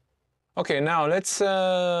 Okay, now let's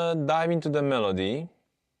dive into the melody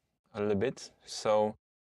a little bit. So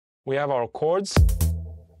we have our chords.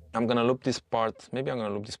 I'm gonna loop this part, maybe I'm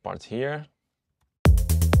gonna loop this part here.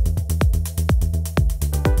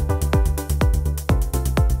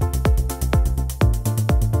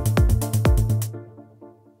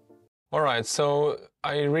 All right, so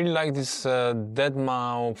I really like this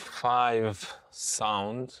Deadmau 5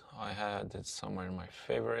 sound. I had it somewhere in my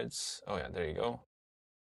favorites. Oh yeah, there you go.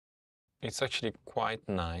 It's actually quite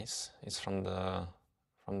nice. It's from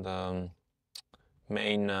the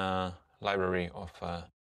main library of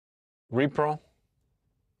Repro.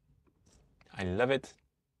 I love it.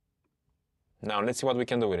 Now let's see what we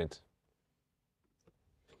can do with it.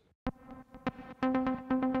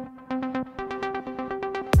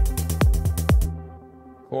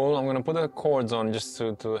 Cool, I'm gonna put the chords on just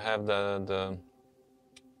to have the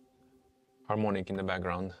harmonic in the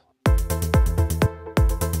background.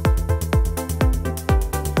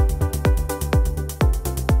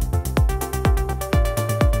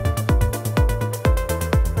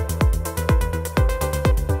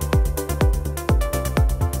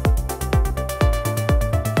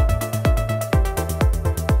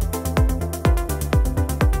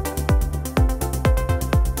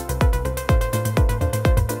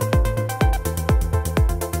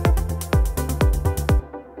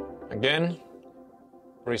 Again,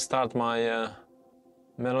 restart my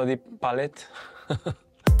melody palette.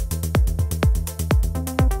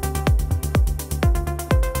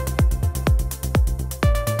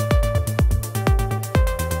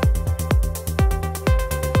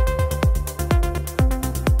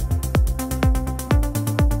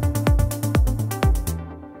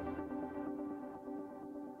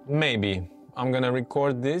 Maybe I'm gonna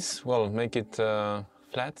record this, well, make it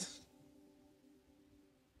flat.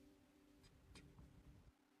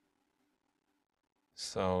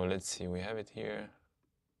 So let's see, we have it here.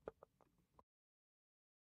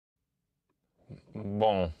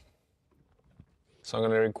 Bon. So I'm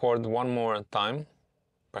gonna record one more time.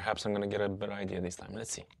 Perhaps I'm gonna get a better idea this time.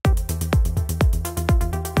 Let's see.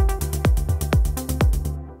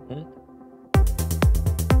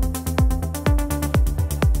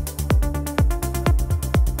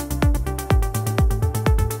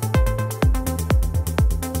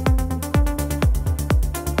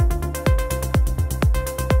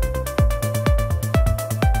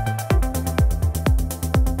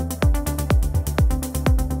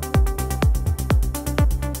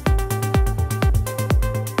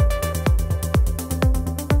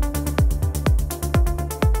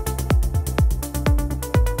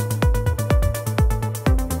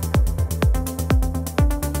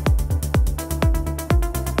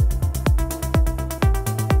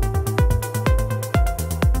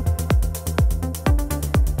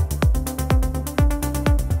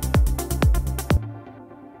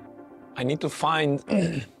 need to find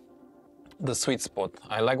the sweet spot.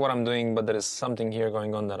 I like what I'm doing, but there is something here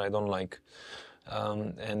going on that I don't like.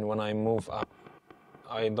 And when I move up,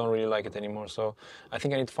 I don't really like it anymore. So I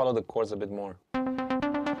think I need to follow the chords a bit more.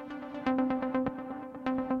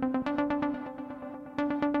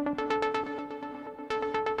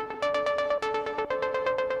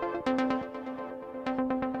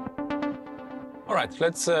 All right,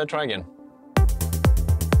 let's try again.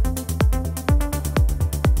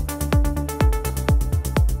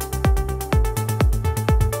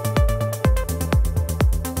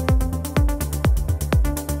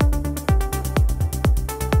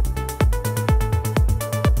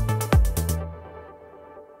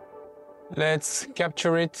 Let's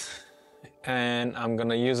capture it, and I'm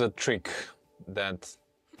gonna use a trick that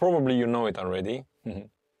probably you know it already.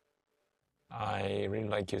 I really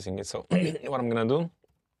like using it. So what I'm gonna do,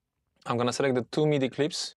 I'm gonna select the two MIDI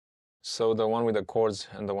clips. So the one with the chords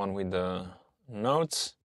and the one with the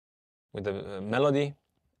notes, with the melody.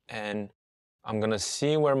 And I'm gonna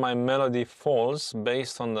see where my melody falls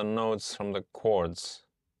based on the notes from the chords.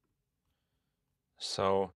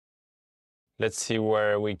 So let's see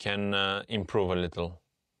where we can improve a little.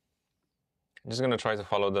 I'm just gonna try to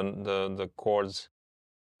follow the chords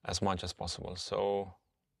as much as possible. So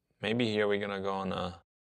maybe here we're gonna go on a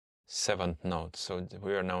 7th note. So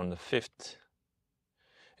we are now on the 5th.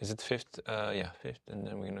 Is it 5th? Yeah, 5th, and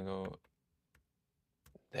then we're gonna go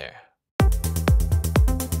there.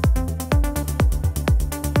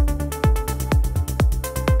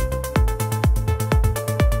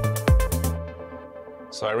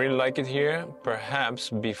 So I really like it here.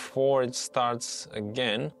 Perhaps before it starts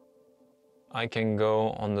again, I can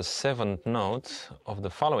go on the 7th note of the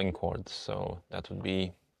following chord. So that would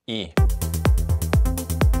be E.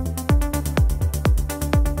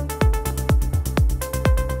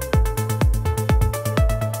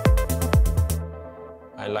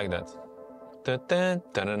 I like that.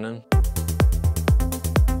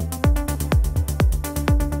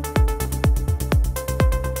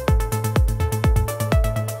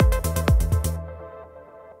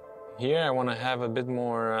 Here I want to have a bit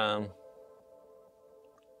more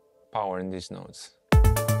power in these notes.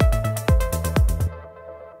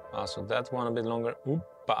 Also that one a bit longer.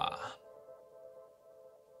 Oopa.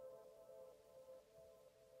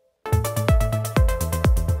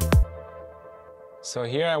 So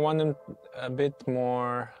here I want them a bit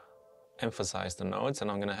more emphasize the notes, and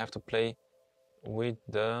I'm gonna have to play with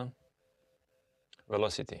the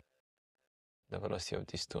velocity. The velocity of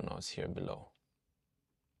these two notes here below.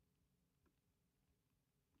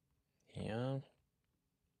 Yeah.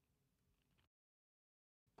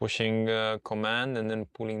 Pushing command and then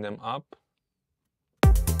pulling them up.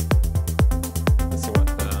 Let's see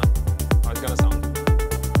how it's gonna sound.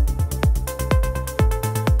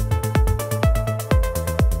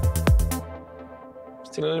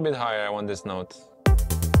 Still a little bit higher, I want this note.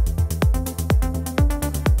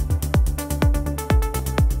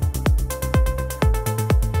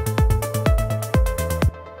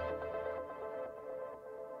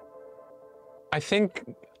 I think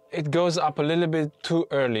it goes up a little bit too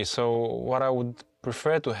early, so what I would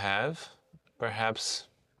prefer to have, perhaps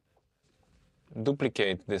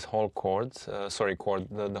duplicate this whole chord,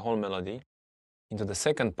 the whole melody into the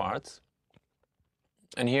second part.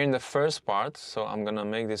 And here in the first part, so I'm gonna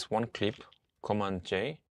make this one clip, Command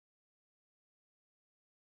J.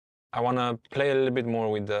 I wanna play a little bit more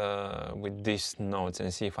with these notes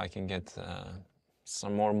and see if I can get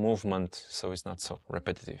some more movement so it's not so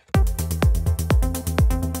repetitive.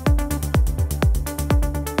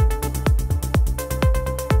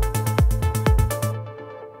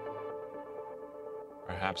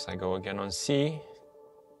 Perhaps I go again on C.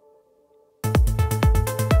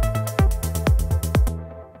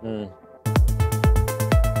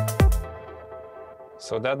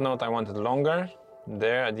 So that note I wanted longer,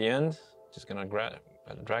 there at the end, just gonna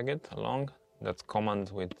drag it along. That's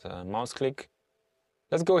command with mouse click.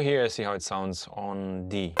 Let's go here and see how it sounds on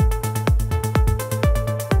D.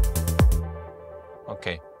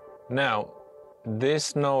 Okay, now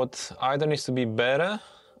this note either needs to be better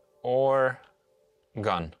or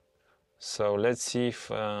gone. So let's see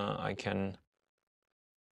if I can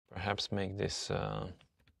perhaps make this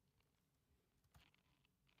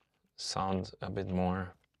sound a bit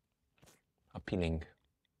more appealing.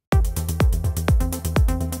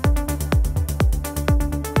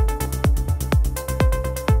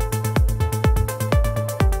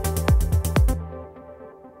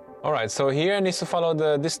 All right, so here it needs to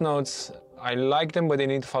follow these notes. I like them, but they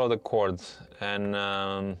need to follow the chord. And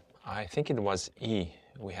I think it was E.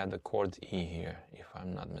 We had the chord E here, if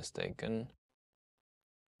I'm not mistaken.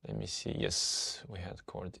 Let me see. Yes, we had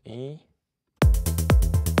chord E.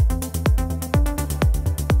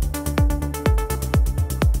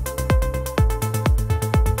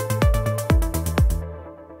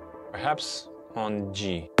 Perhaps on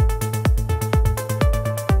G.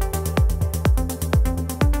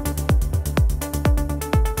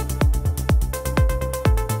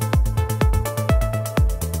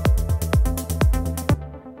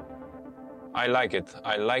 I like it.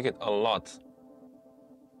 I like it a lot.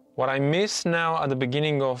 What I miss now at the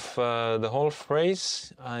beginning of the whole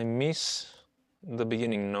phrase, I miss the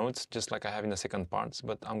beginning notes, just like I have in the second parts,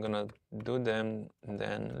 but I'm gonna do them, and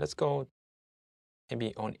then let's go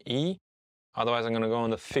maybe on E. Otherwise, I'm gonna go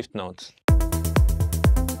on the 5th note.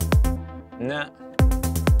 Nah.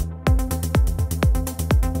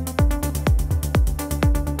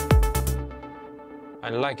 I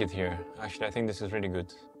like it here. Actually, I think this is really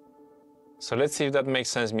good. So let's see if that makes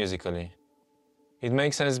sense musically. It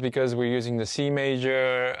makes sense because we're using the C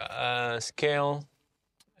major scale,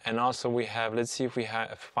 and also we have, let's see if we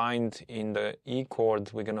find in the E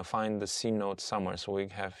chord, we're gonna find the C note somewhere. So we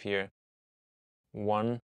have here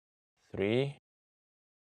 1, 3,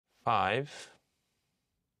 5,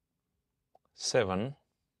 7,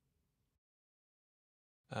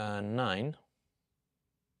 9,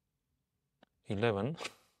 11,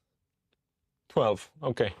 12,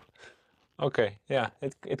 okay. Okay, yeah,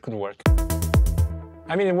 it could work.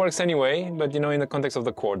 I mean, it works anyway, but you know, in the context of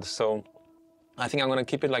the chord. So I think I'm gonna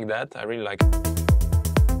keep it like that. I really like it.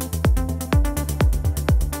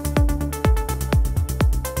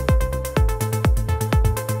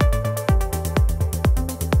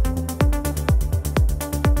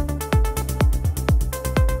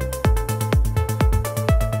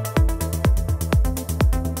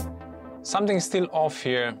 Something's still off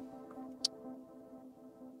here.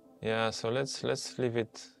 Yeah, so let's leave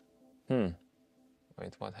it.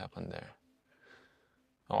 Wait, what happened there?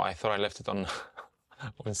 Oh, I thought I left it on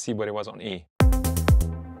on C, but it was on E.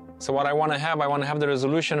 So what I want to have the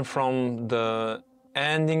resolution from the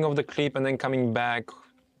ending of the clip and then coming back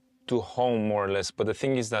to home more or less. But the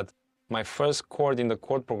thing is that my first chord in the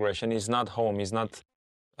chord progression is not home, is not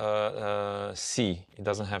C. It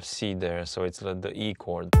doesn't have C there, so it's the E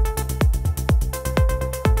chord.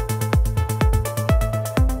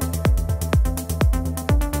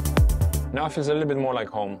 Now it feels a little bit more like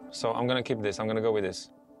home, so I'm gonna keep this, I'm gonna go with this.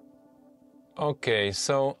 Okay,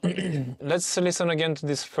 so let's listen again to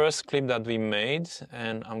this first clip that we made,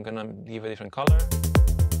 and I'm gonna give a different color.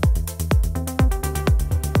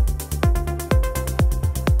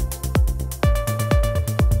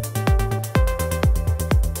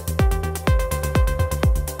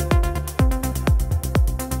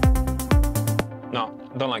 No,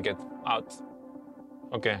 don't like it, out.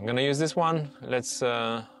 Okay, I'm gonna use this one. Let's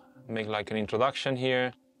make like an introduction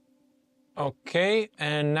here. Okay,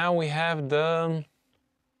 and now we have the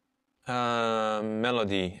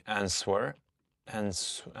melody answer,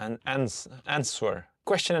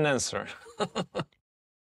 question and answer.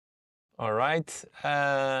 All right,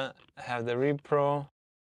 have the repro,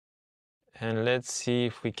 and let's see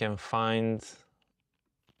if we can find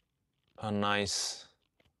a nice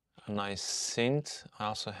synth. I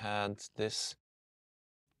also had this.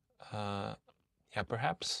 Yeah,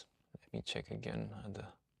 perhaps. Let me check again the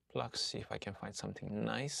Pluck, see if I can find something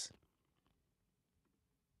nice.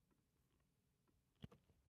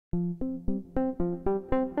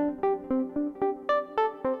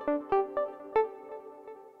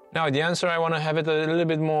 Now the answer, I want to have it a little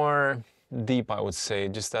bit more deep, I would say,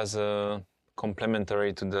 just as a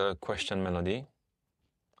complementary to the question melody.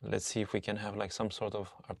 Let's see if we can have like some sort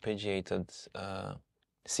of arpeggiated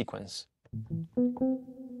sequence.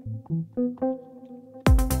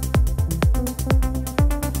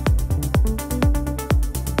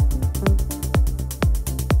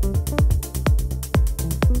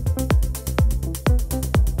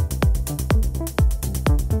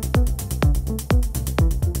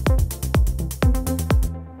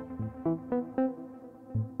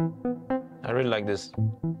 I really like this.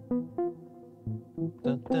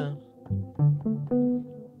 Dun, dun.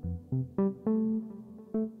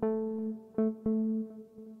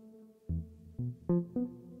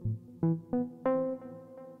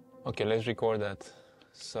 Okay, let's record that.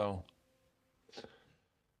 So.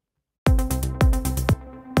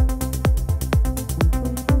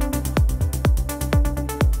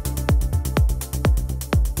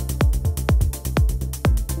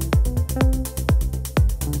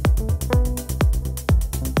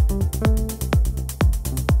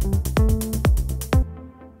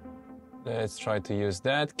 Let's try to use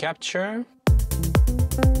that. Capture.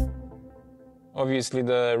 Obviously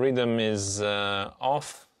the rhythm is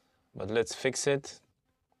off, but let's fix it.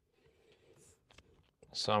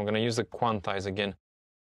 So I'm gonna use the quantize again.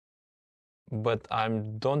 But I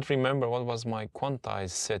don't remember what was my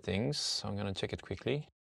quantize settings, so I'm gonna check it quickly.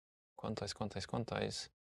 Quantize, quantize, quantize.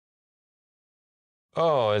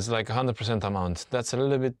 Oh, it's like 100% amount. That's a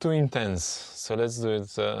little bit too intense. So let's do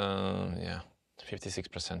it, yeah,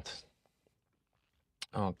 56%.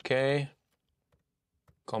 Okay.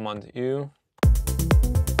 Command U.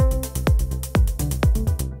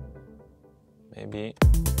 Maybe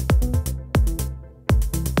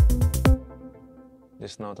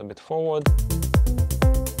this note a bit forward.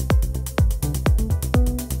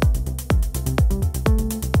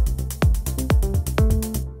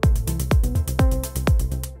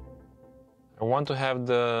 I want to have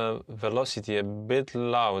the velocity a bit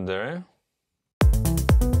louder.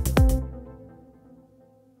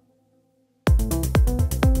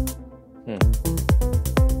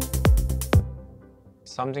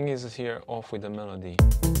 Something is here off with the melody.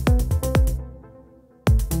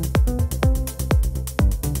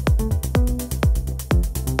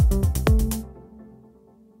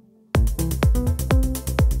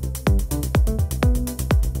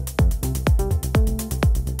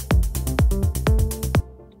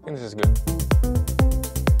 This is good.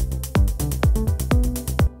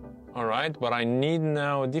 All right, but I need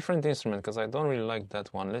now a different instrument because I don't really like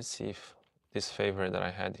that one. Let's see if this favorite that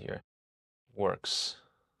I had here works.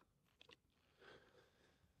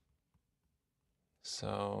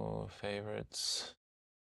 So favorites,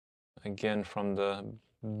 again from the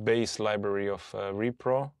bass library of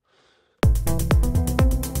Repro.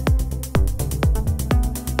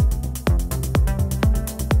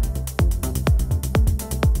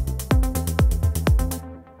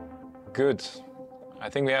 Good. I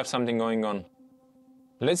think we have something going on.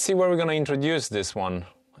 Let's see where we're gonna introduce this one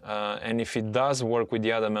and if it does work with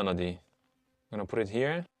the other melody. I'm gonna put it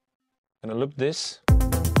here. I'm gonna loop this.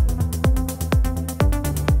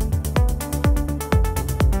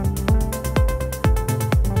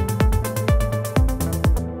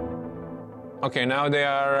 Okay, now they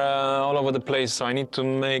are all over the place, so I need to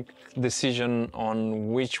make a decision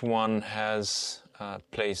on which one has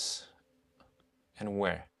place and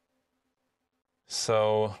where.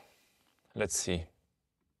 So let's see.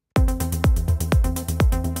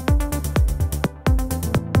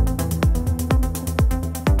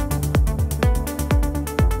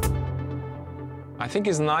 I think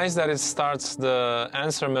it's nice that it starts, the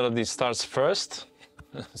answer melody starts first,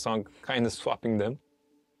 so I'm kind of swapping them.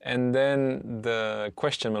 And then the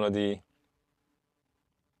question melody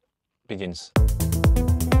begins.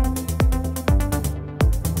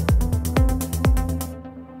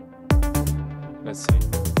 Let's see.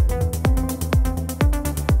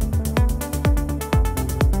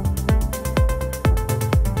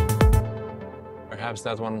 Perhaps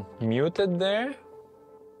that one muted there.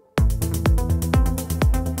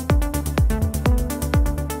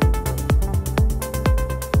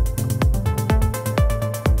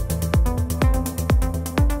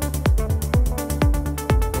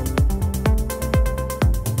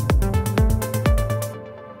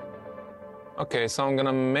 Okay, so I'm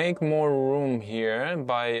gonna make more room here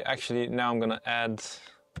by actually, now I'm gonna add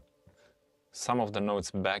some of the notes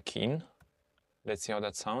back in. Let's see how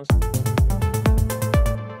that sounds.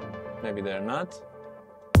 Maybe they're not.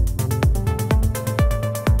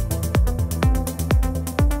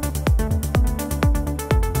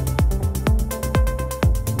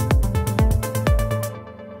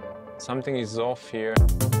 Something is off here.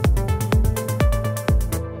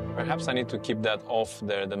 Perhaps I need to keep that off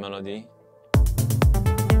there, the melody.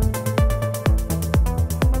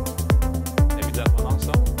 That one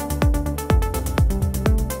also.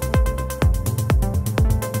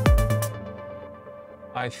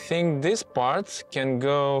 I think this part can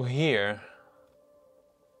go here,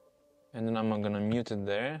 and then I'm gonna mute it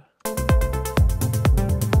there.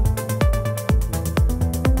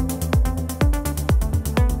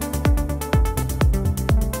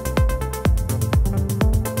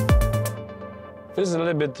 Feels a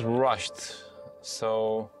little bit rushed,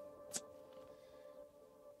 so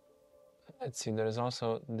let's see, there is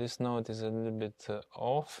also, this note is a little bit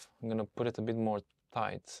off. I'm gonna put it a bit more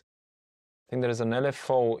tight. I think there is an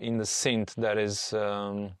LFO in the synth that is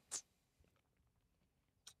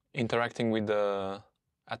interacting with the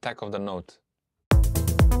attack of the note.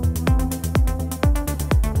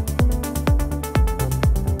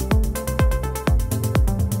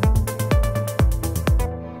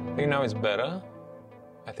 I think now it's better.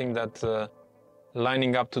 I think that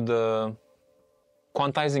lining up to the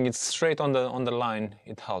quantizing it straight on the line,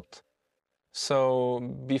 it helped. So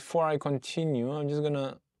before I continue, I'm just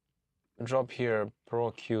gonna drop here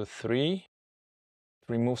Pro Q3,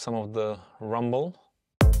 remove some of the rumble.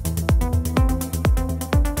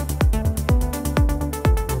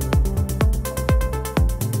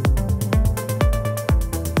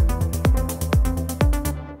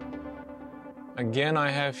 Again, I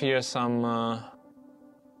have here some,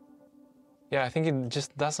 yeah, I think it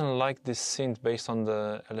just doesn't like this synth based on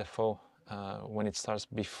the LFO when it starts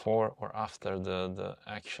before or after the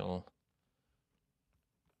actual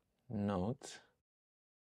note.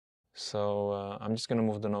 So I'm just gonna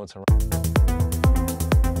move the notes around.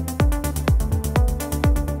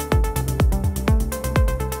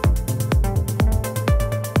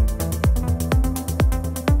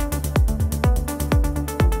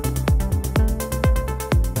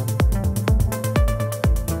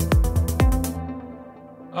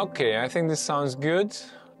 Okay, I think this sounds good.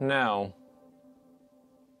 Now,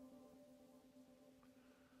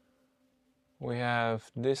 we have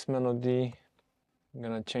this melody. I'm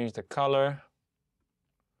gonna change the color.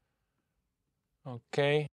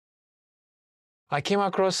 Okay. I came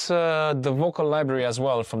across the vocal library as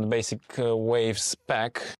well from the Basic Waves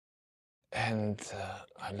pack, and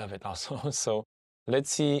I love it also. So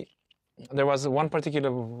let's see. There was one particular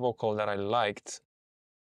vocal that I liked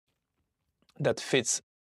that fits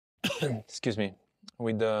excuse me,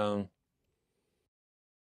 with the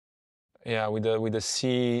with the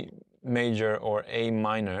C major or A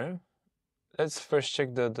minor. Let's first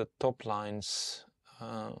check the top lines.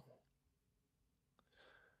 I'm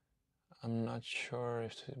not sure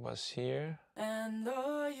if it was here. And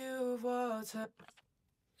all you've watered,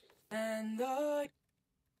 and all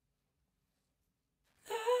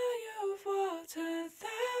you've watered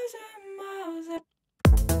 1,000 miles.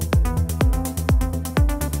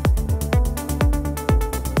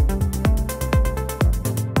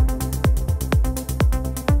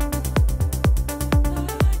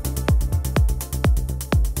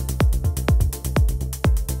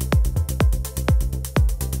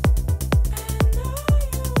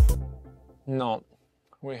 No,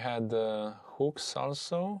 we had the hooks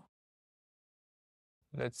also.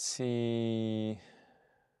 Let's see,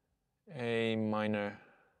 A minor.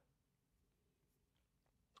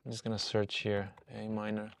 I'm just gonna search here, A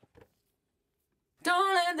minor.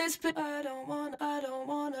 Don't let this be. I don't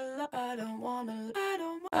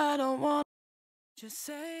wanna, just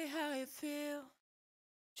say how you feel.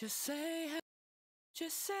 Just say how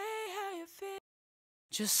you feel.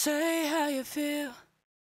 Just say how you feel.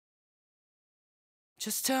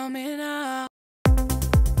 Just tell me now.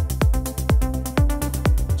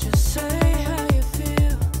 Just say how you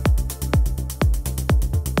feel.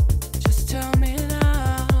 Just tell me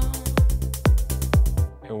now.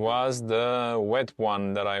 It was the wet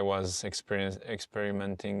one that I was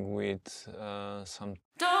experimenting with some.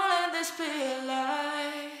 Don't let this be a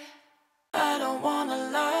lie. I don't wanna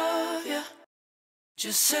love you.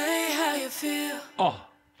 Just say how you feel. Oh,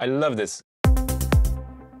 I love this.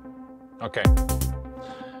 Okay.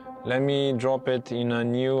 Let me drop it in a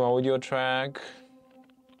new audio track.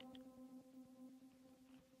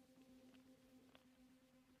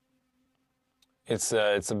 It's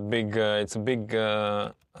a big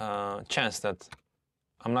chance that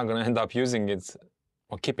I'm not gonna end up using it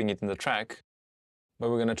or keeping it in the track,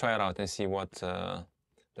 but we're gonna try it out and see what the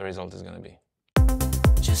result is gonna be.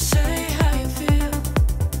 Just say how you feel.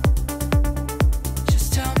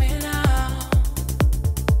 Just tell me now.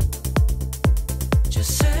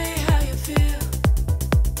 Just say.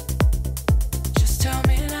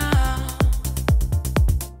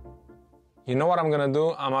 You know what I'm gonna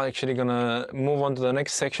do? I'm actually gonna move on to the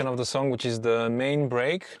next section of the song, which is the main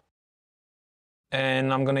break.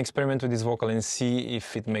 And I'm gonna experiment with this vocal and see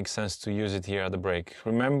if it makes sense to use it here at the break.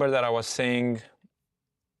 Remember that I was saying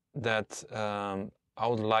that I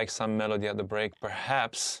would like some melody at the break.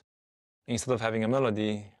 Perhaps instead of having a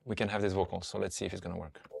melody, we can have this vocal. So let's see if it's gonna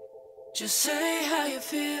work. Just say how you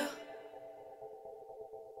feel.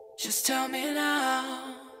 Just tell me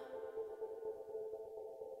now.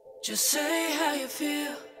 Just say how you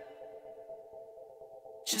feel.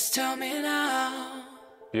 Just tell me now.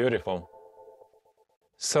 Beautiful.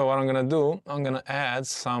 So what I'm gonna do, I'm gonna add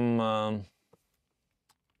some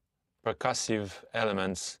percussive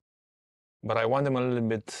elements, but I want them a little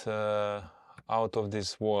bit out of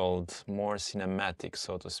this world, more cinematic,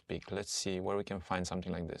 so to speak. Let's see where we can find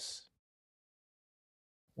something like this.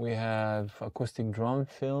 We have acoustic drum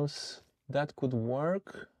fills. That could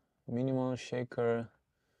work. Minimal shaker.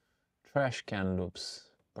 Trash can loops,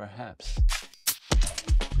 perhaps.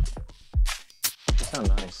 These sound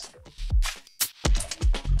nice.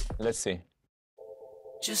 Let's see.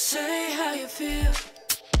 Just say how you feel.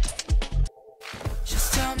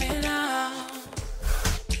 Just tell me now.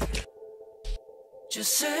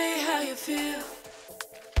 Just say how you feel.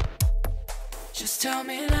 Just tell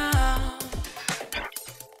me now.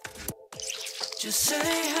 Just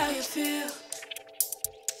say how you feel.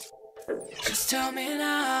 Just tell me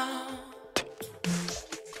now.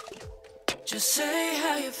 Just say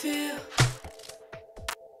how you feel.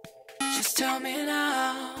 Just tell me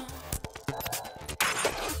now.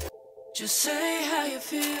 Just say how you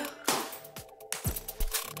feel.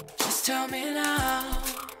 Just tell me now.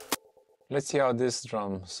 Let's see how this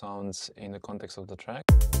drum sounds in the context of the track.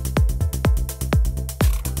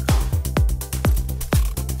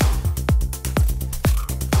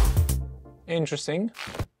 Interesting.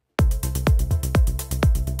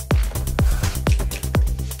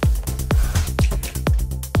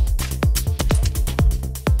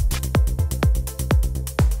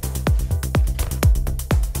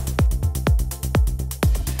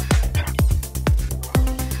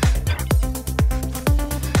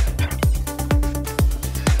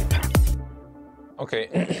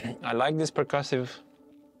 Okay, I like this percussive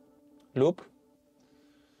loop.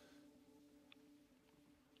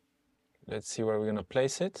 Let's see where we're gonna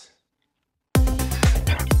place it.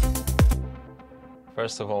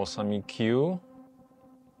 First of all, some EQ.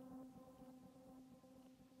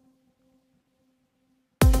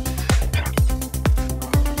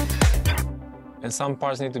 And some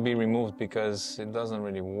parts need to be removed because it doesn't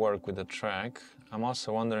really work with the track. I'm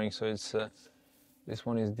also wondering, so it's this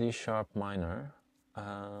one is D sharp minor.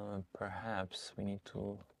 Perhaps we need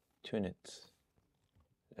to tune it.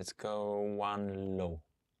 Let's go one low.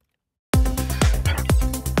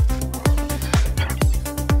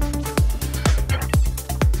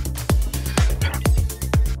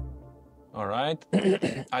 All right.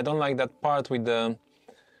 I don't like that part with the,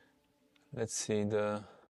 let's see, the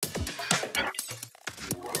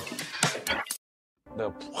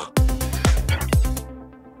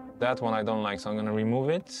that one I don't like, so I'm gonna remove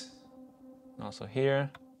it. Also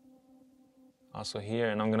here,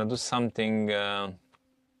 and I'm gonna do something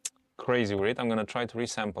crazy with it. I'm gonna try to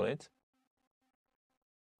resample it.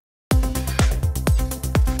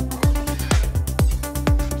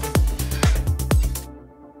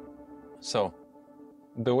 So,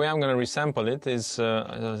 the way I'm gonna resample it is,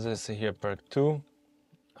 as I say here, Perk 2.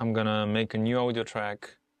 I'm gonna make a new audio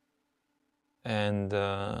track, and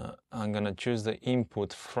I'm gonna choose the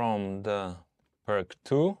input from the Perk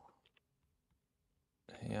 2.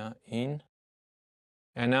 Yeah, in.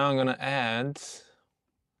 And now I'm gonna add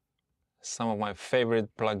some of my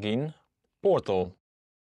favorite plugin, Portal.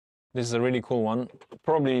 This is a really cool one.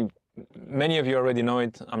 Probably many of you already know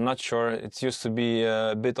it. I'm not sure. It used to be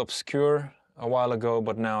a bit obscure a while ago,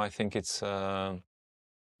 but now I think it's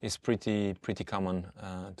pretty common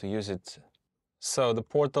to use it. So the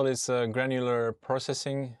Portal is granular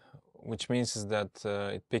processing, which means is that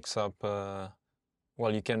it picks up.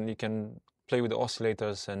 Well, you can play with the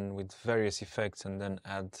oscillators and with various effects, and then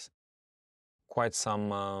add quite some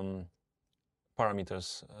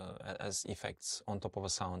parameters as effects on top of a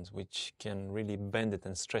sound, which can really bend it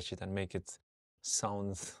and stretch it and make it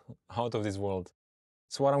sound out of this world.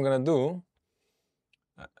 So what I'm gonna do,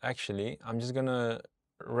 actually, I'm just gonna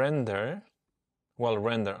I'm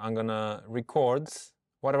gonna record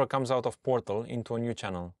whatever comes out of Portal into a new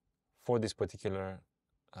channel for this particular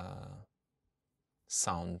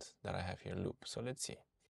sound that I have here, loop. So let's see.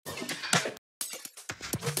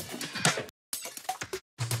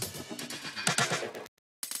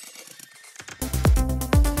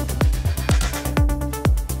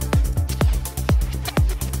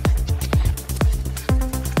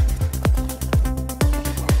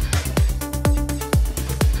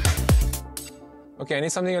 Okay, I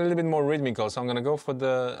need something a little bit more rhythmical, so I'm gonna go for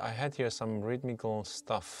the, I had here some rhythmical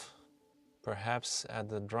stuff. Perhaps add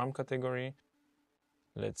the drum category.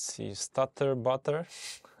 Let's see, Stutter Butter.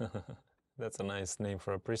 That's a nice name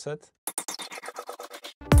for a preset.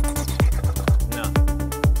 Now.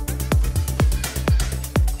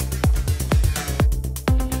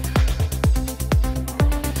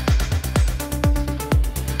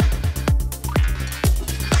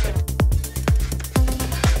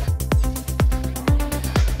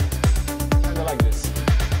 Kinda like this.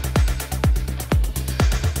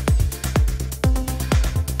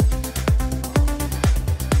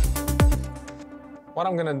 What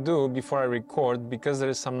I'm gonna do before I record, because there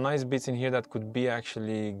is some nice bits in here that could be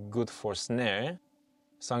actually good for snare,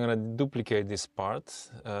 so I'm gonna duplicate this part,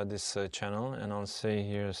 this channel, and I'll say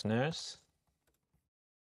here snares.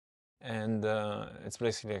 And it's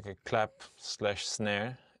basically like a clap slash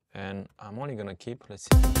snare, and I'm only gonna keep, let's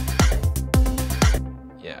see.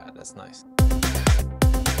 Yeah, that's nice.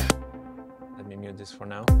 Let me mute this for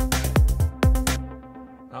now.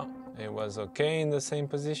 Oh, it was okay in the same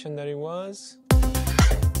position that it was.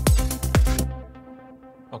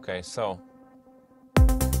 Okay, so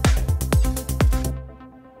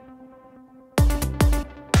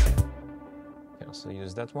can also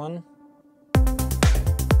use that one.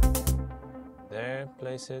 There,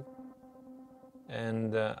 place it.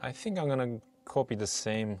 And I think I'm gonna copy the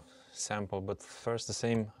same sample, but first the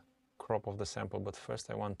same crop of the sample, but first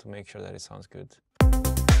I want to make sure that it sounds good.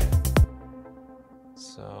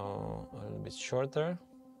 So a little bit shorter.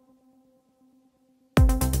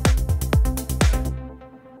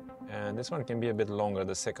 And this one can be a bit longer,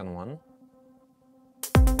 the second one.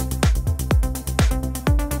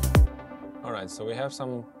 All right, so we have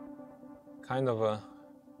some kind of a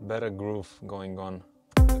better groove going on.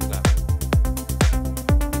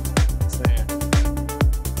 Snare.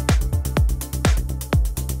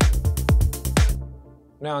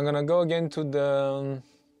 Now I'm gonna go again to the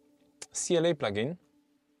CLA plugin,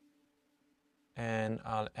 and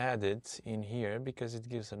I'll add it in here because it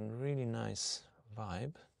gives a really nice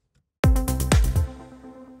vibe.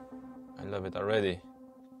 I love it already.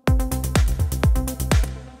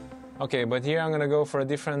 Okay, but here I'm gonna go for a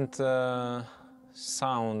different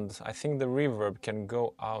sound. I think the reverb can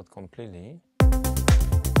go out completely.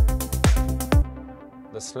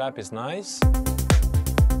 The slap is nice. I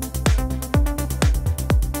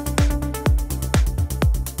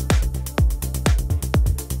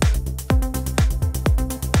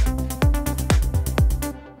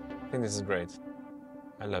think this is great.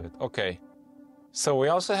 I love it. Okay, so we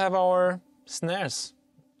also have our snares.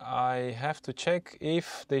 I have to check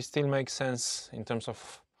if they still make sense in terms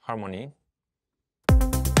of harmony.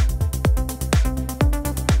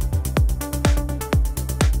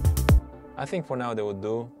 I think for now they would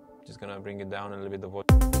do. Just gonna bring it down a little bit the volume.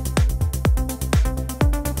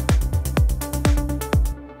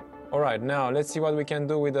 Alright, now let's see what we can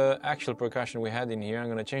do with the actual percussion we had in here. I'm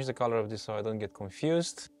gonna change the color of this so I don't get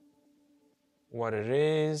confused. What it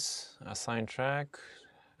is, assign track,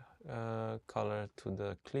 color to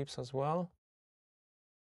the clips as well.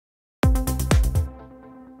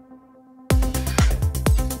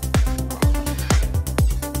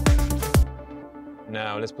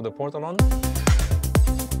 Now let's put the portal on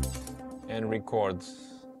and record.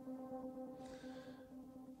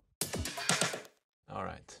 All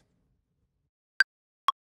right.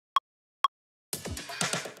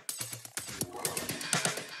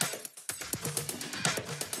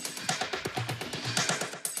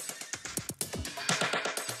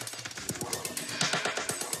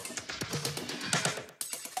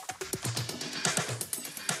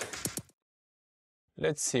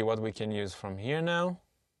 Let's see what we can use from here now.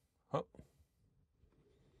 Oh.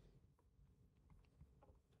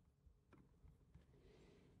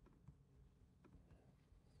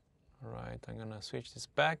 All right, I'm gonna switch this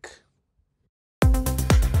back.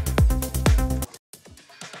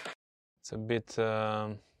 It's a bit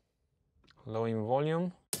low in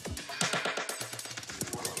volume.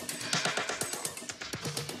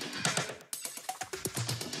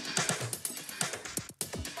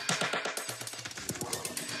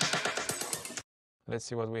 Let's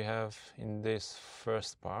see what we have in this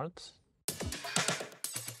first part.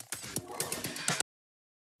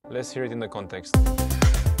 Let's hear it in the context.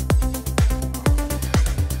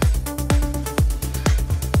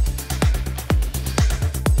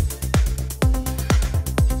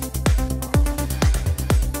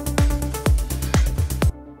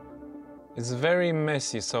 It's very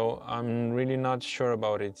messy, so I'm really not sure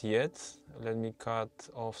about it yet. Let me cut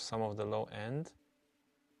off some of the low end.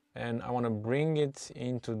 And I want to bring it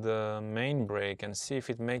into the main break and see if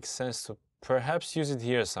it makes sense to perhaps use it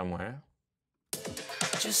here somewhere.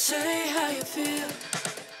 Just say how you feel.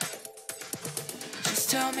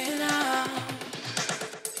 Just tell me now.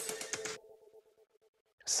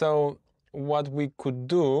 So what we could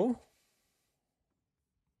do,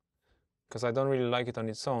 because I don't really like it on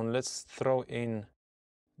its own, let's throw in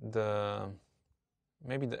the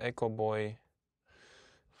maybe the Echoboy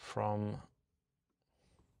from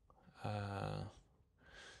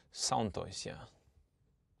Sound Toys, yeah.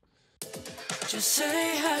 Just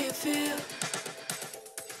say how you feel.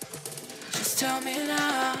 Just tell me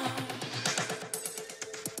now.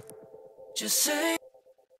 Just say.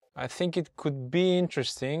 I think it could be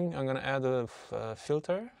interesting. I'm gonna add a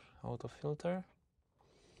filter, auto filter,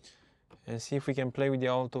 and see if we can play with the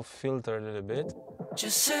auto filter a little bit.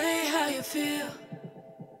 Just say how you feel.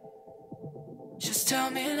 Just tell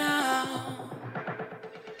me now.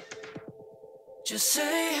 Just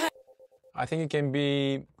say how. I think it can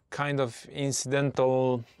be kind of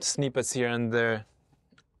incidental snippets here and there.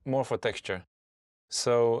 more for texture.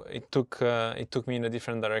 So it took me in a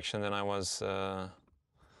different direction than I was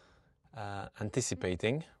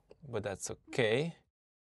anticipating, but that's okay,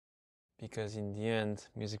 because in the end,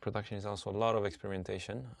 music production is also a lot of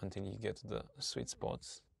experimentation until you get to the sweet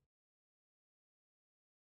spots.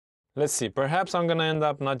 Let's see, perhaps I'm gonna end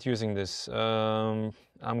up not using this. I'm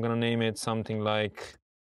gonna name it something like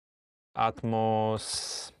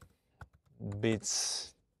Atmos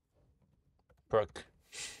Beats Perk.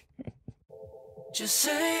 Just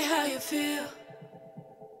say how you feel.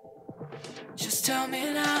 Just tell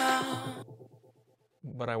me now.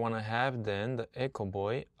 But I want to have then the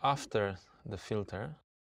Echoboy after the filter.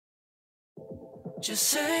 Just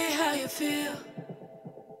say how you feel.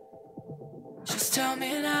 Just tell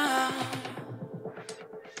me now.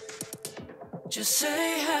 Just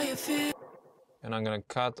say how you feel. And I'm gonna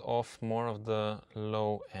cut off more of the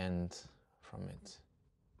low end from it.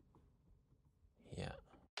 Yeah.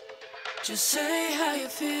 Just say how you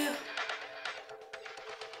feel.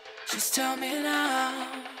 Just tell me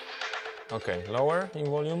now. Okay, lower in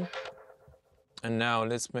volume. And now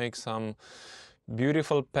let's make some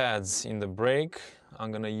beautiful pads in the break.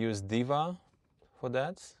 I'm gonna use Diva for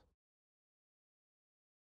that.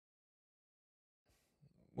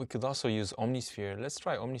 We could also use Omnisphere. Let's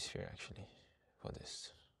try Omnisphere actually for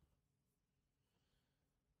this.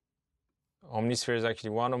 Omnisphere is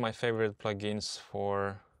actually one of my favorite plugins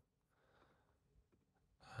for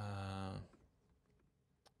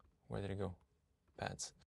where did it go?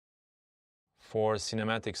 Pads. For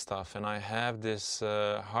cinematic stuff, and I have this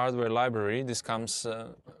hardware library. This comes,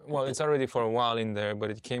 well, it's already for a while in there, but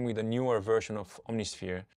it came with a newer version of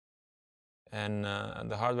Omnisphere. And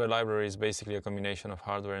the hardware library is basically a combination of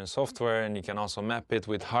hardware and software, and you can also map it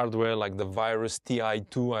with hardware like the Virus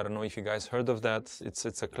TI2. I don't know if you guys heard of that. It's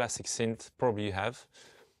a classic synth, probably you have.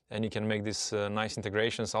 And you can make these nice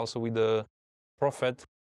integrations also with the Prophet.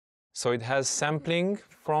 So it has sampling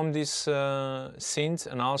from this synth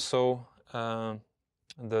and also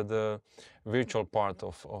the virtual part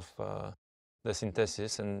of the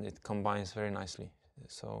synthesis, and it combines very nicely.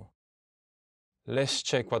 So let's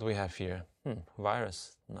check what we have here.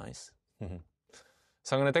 Virus, nice.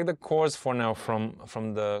 So I'm gonna take the chords for now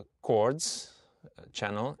from the chords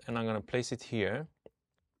channel, and I'm gonna place it here.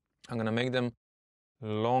 I'm gonna make them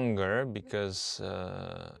longer because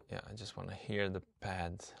yeah, I just want to hear the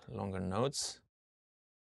pad, longer notes,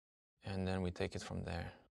 and then we take it from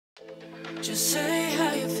there. Just say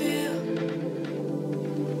how you feel.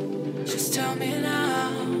 Just tell me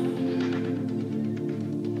now.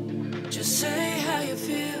 Just say how you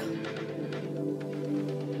feel.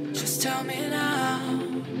 Just tell me now.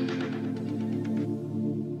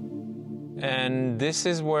 And this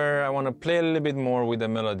is where I want to play a little bit more with the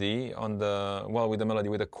melody on the, well, with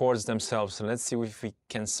the chords themselves. And let's see if we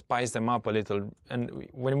can spice them up a little. And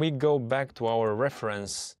when we go back to our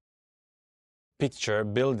reference picture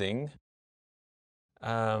building,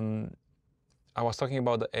 I was talking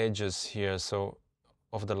about the edges here, so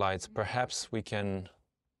of the lights. Perhaps we can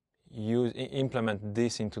implement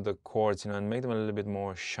this into the chords, and make them a little bit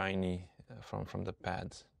more shiny from the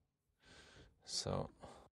pads. So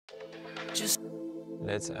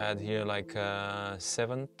let's add here like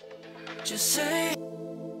 7. Just say.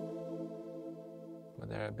 But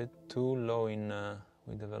they're a bit too low in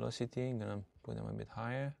with the velocity. I'm gonna put them a bit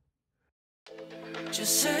higher.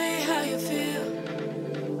 Just say how you feel.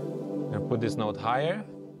 I'm gonna put this note higher,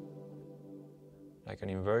 like an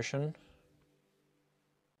inversion.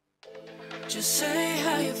 Just say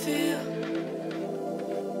how you feel.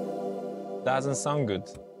 Doesn't sound good.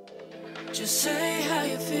 Just say how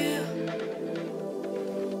you feel.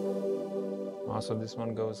 Also, this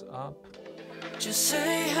one goes up. Just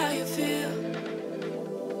say how you feel.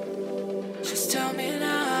 Just tell me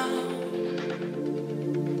now.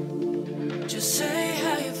 Just say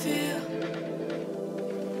how you feel.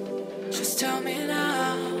 Just tell me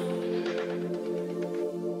now.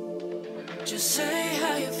 Just say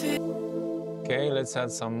how you feel. Okay, let's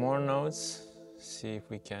add some more notes. See if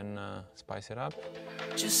we can spice it up.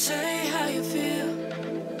 Just say how you feel.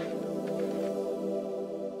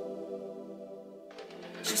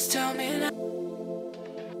 Just tell me now.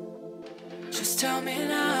 Just tell me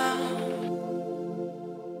now.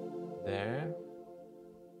 There.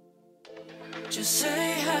 Just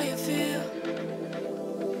say how you feel.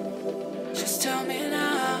 Just tell me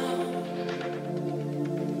now.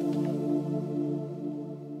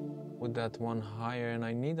 Put that one higher, and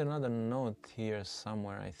I need another note here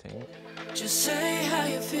somewhere, I think. Just say how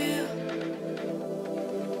you feel.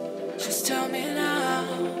 Just tell me now.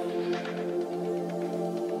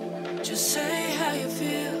 Just say how you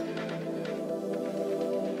feel.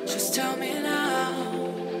 Just tell me now.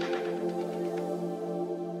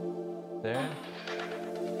 There.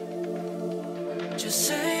 Just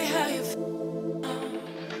say how you feel.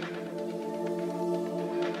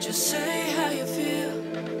 Just say how you feel.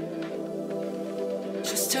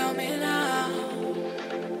 Just tell me now.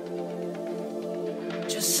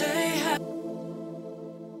 Just say how.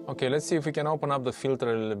 Okay, let's see if we can open up the filter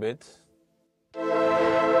a little bit.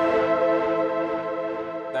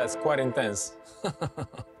 That's quite intense.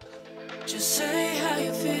 Just say how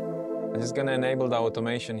you feel. I'm just gonna enable the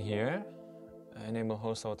automation here. Enable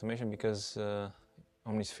host automation because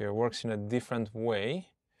Omnisphere works in a different way.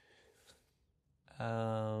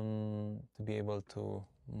 To be able to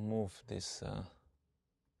move this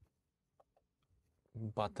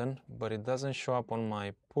button, but it doesn't show up on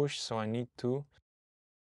my push, so I need to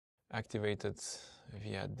activate it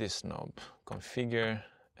via this knob. Configure,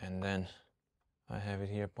 and then I have it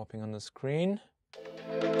here popping on the screen.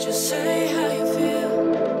 Just say how you feel.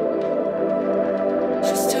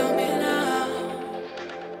 Just tell me now.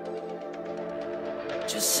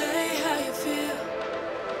 Just say how you feel.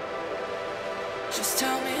 Just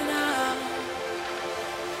tell me now.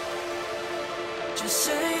 Just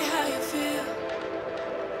say how you feel.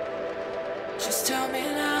 Just tell me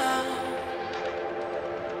now.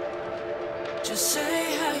 Just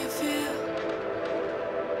say how you feel.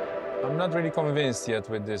 I'm not really convinced yet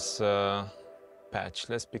with this patch.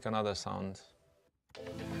 Let's pick another sound.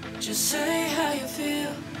 Just say how you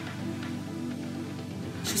feel.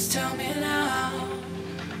 Just tell me now.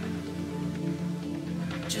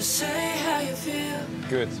 Just say how you feel.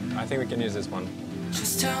 Good. I think we can use this one.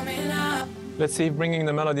 Just tell me now. Let's see if bringing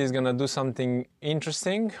the melody is gonna do something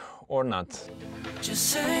interesting or not. Just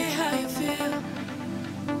say how you feel.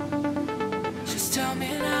 Just tell me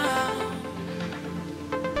now.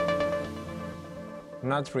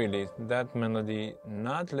 Not really. That melody,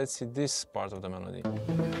 not. Let's see this part of the melody.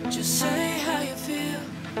 Just say how you feel.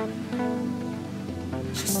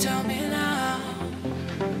 Just tell me now.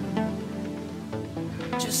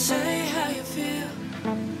 Just say how you feel.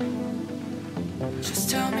 Just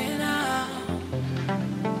tell me now.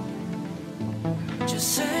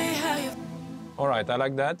 Just say how you. All right, I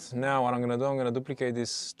like that. Now what I'm gonna do, I'm gonna duplicate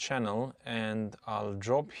this channel and I'll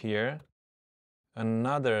drop here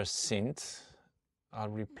another synth. I'll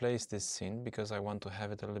replace this synth because I want to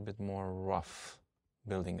have it a little bit more rough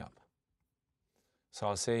building up. So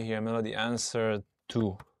I'll say here melody answer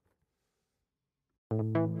 2.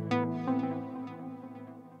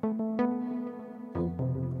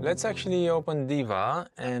 Let's actually open Diva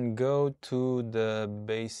and go to the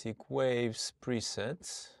basic waves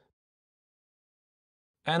presets.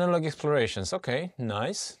 Analog explorations, okay,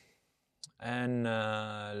 nice. And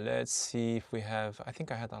let's see if we have, I think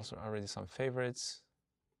I had also already some favorites.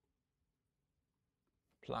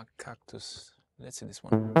 Pluck Cactus, let's see this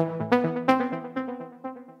one.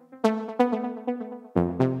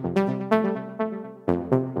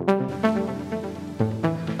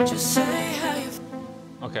 Just say how you.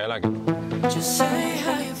 Okay, I like it. Just say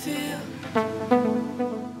how you feel.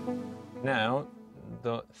 Now,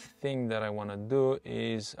 the thing that I want to do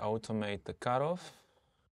is automate the cutoff.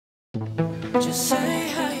 Just say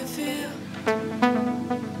how you feel.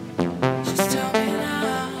 Just tell me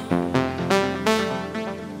now.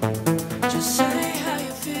 Just say how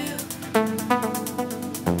you feel.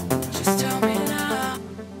 Just tell me now.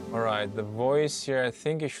 All right, the voice here, I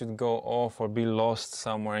think it should go off or be lost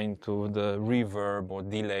somewhere into the reverb or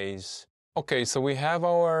delays. Okay, so we have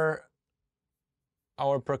our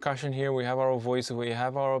percussion here, we have our voice, we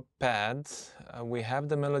have our pad, we have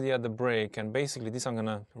the melody at the break, and basically this I'm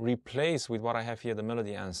gonna replace with what I have here, the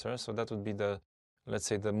melody answer. So that would be the, let's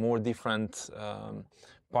say, the more different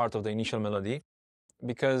part of the initial melody,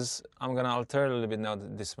 because I'm gonna alter a little bit now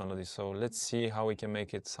this melody. So let's see how we can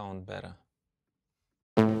make it sound better.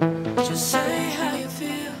 Just say how you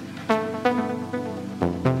feel.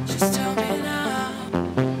 Just tell me now.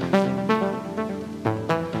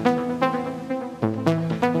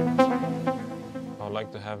 I'd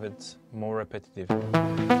like to have it more repetitive.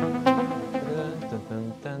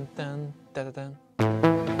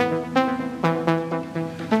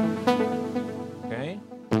 Okay.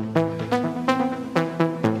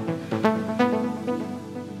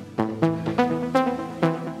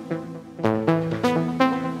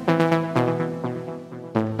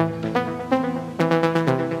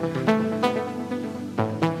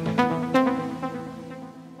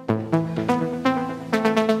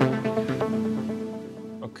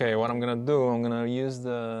 Okay, what I'm gonna do, I'm gonna use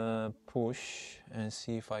the push and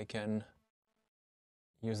see if I can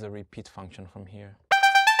use the repeat function from here.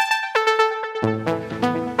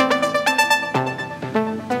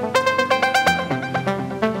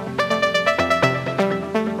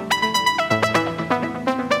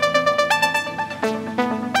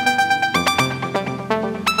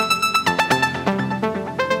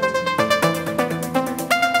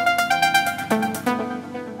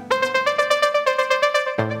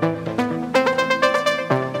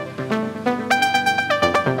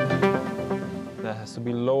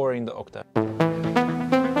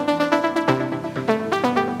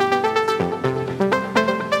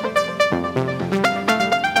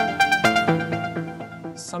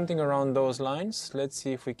 something around those lines. Let's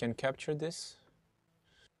see if we can capture this.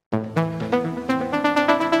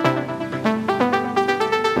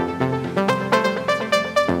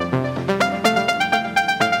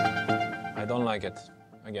 I don't like it.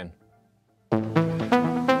 Again.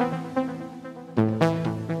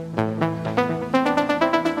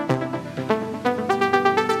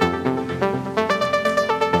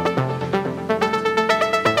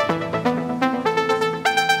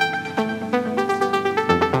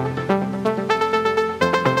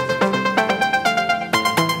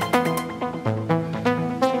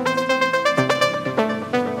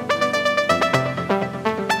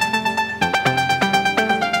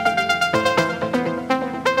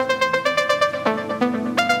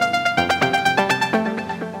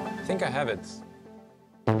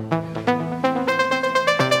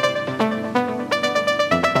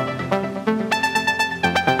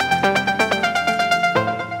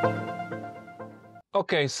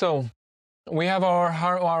 Okay, so we have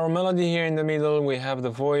our melody here in the middle, we have the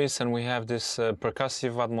voice, and we have this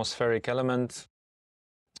percussive atmospheric element.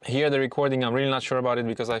 Here the recording, I'm really not sure about it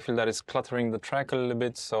because I feel that it's cluttering the track a little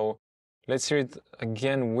bit, so let's hear it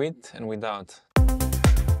again with and without.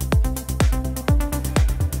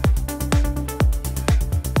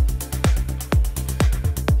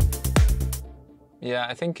 Yeah,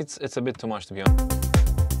 I think it's a bit too much, to be honest.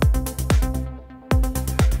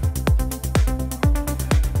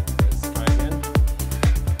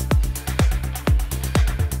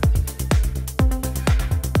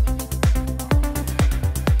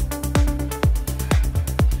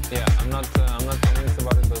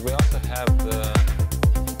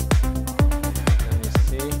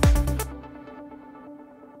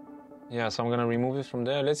 Yeah, so I'm gonna remove it from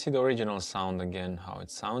there. Let's see the original sound again, how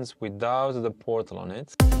it sounds without the portal on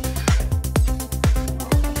it.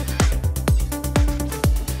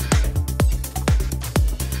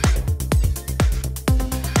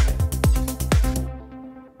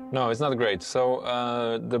 No, it's not great. So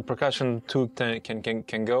the percussion too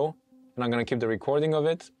can go, and I'm gonna keep the recording of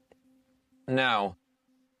it. Now,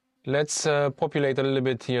 let's populate a little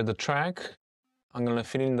bit here the track. I'm gonna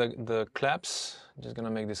fill in the claps. I'm just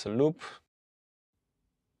gonna make this a loop.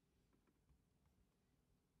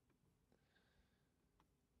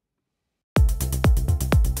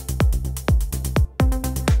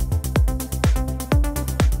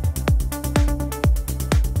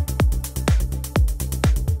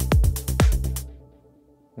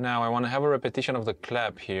 Now I want to have a repetition of the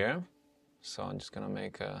clap here. So I'm just gonna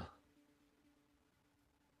make a,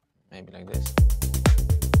 maybe like this.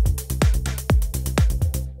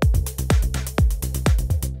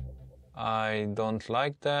 I don't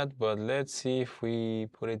like that, but let's see if we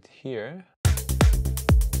put it here.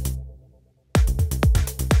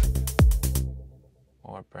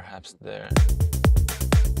 Or perhaps there.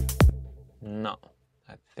 No,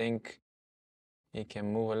 I think it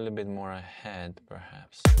can move a little bit more ahead,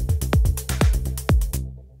 perhaps.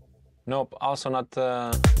 Nope, also not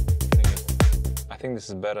I think this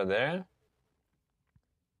is better there.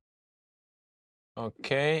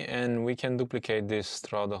 Okay, and we can duplicate this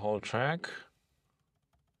throughout the whole track.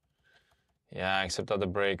 Yeah, except at the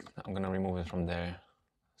break, I'm gonna remove it from there.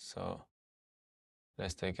 So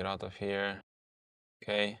let's take it out of here.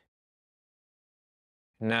 Okay.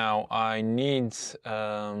 Now I need,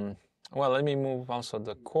 well, let me move also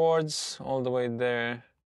the chords all the way there.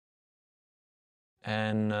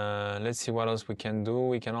 And let's see what else we can do.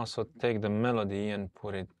 We can also take the melody and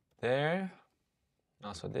put it there.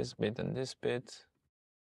 Also this bit and this bit.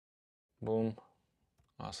 Boom.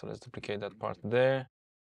 Also let's duplicate that part there.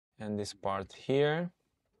 And this part here.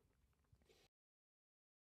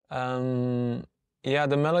 Yeah,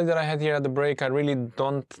 the melody that I had here at the break, I really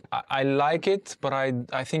don't, I like it, but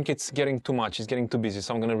I think it's getting too much. It's getting too busy.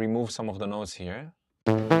 So I'm gonna remove some of the notes here.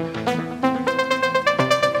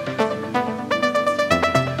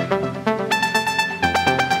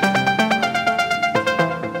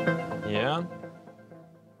 Yeah.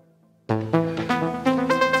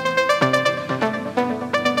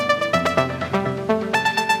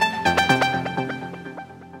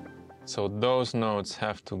 So those notes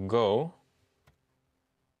have to go.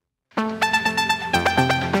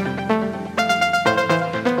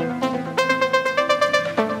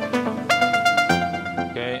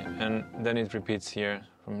 Okay, and then it repeats here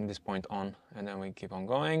from this point on, and then we keep on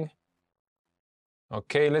going.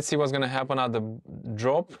 Okay, let's see what's gonna happen at the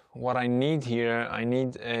drop. What I need here, I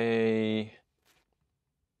need a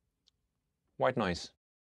white noise.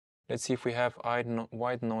 Let's see if we have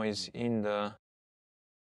white noise in the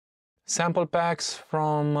sample packs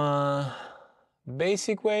from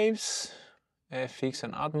Basic Waves, FX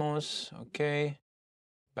and Atmos. Okay,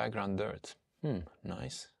 Background dirt.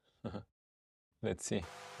 Nice. Let's see.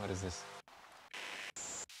 What is this?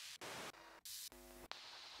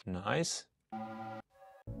 Nice.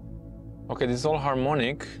 Okay, this is all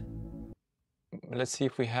harmonic. Let's see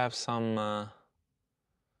if we have some...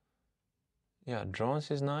 yeah, drones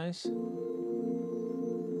is nice.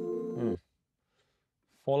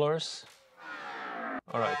 Fallers.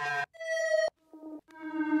 All right.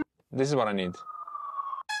 This is what I need.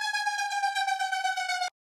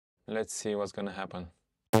 Let's see what's gonna happen.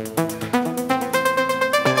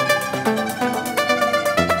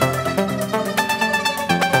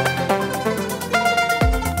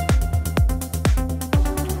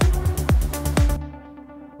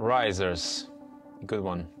 Risers, good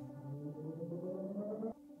one.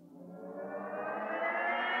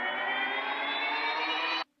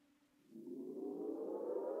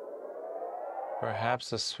 Perhaps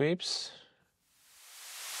the sweeps.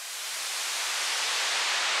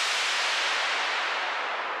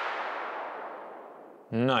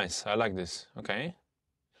 Nice, I like this. Okay.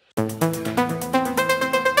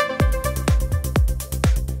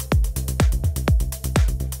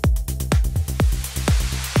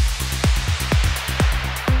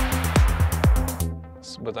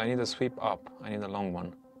 But I need a sweep up. I need a long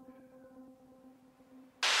one.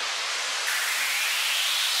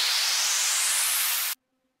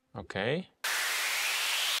 Okay.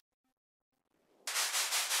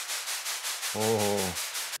 Oh,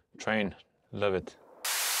 train. Love it.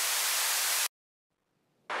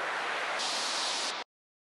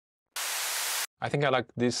 I think I like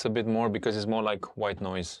this a bit more because it's more like white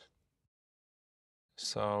noise.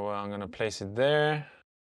 So I'm gonna place it there.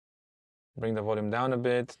 Bring the volume down a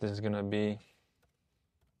bit. This is gonna be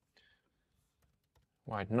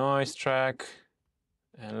white noise track.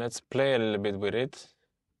 And let's play a little bit with it.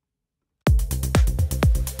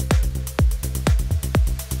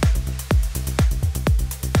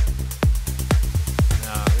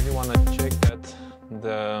 Now I really wanna check that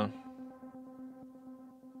the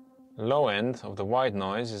low end of the white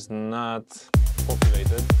noise is not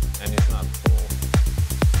populated and it's not full.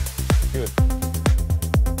 Good.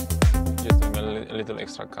 Just doing a little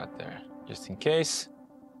extra cut there, just in case.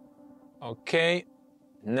 Okay,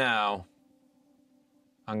 now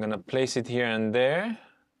I'm gonna place it here and there.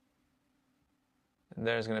 And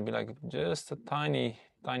there's gonna be like just a tiny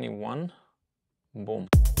one. Boom.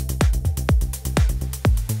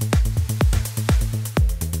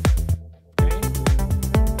 Okay.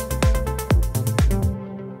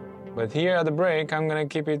 But here at the break, I'm gonna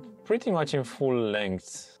keep it pretty much in full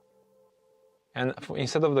length. And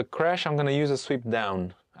instead of the crash, I'm gonna use a sweep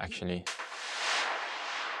down, actually.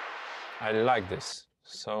 I like this.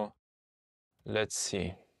 So let's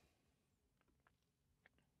see.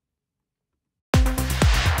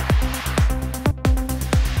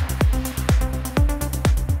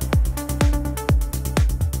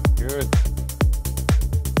 Good.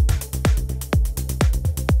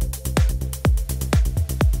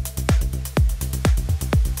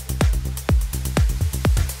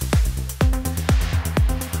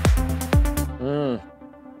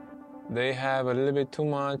 They have a little bit too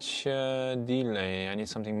much delay. I need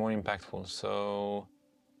something more impactful. So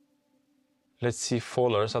let's see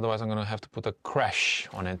fallers, otherwise I'm gonna have to put a crash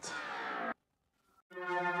on it.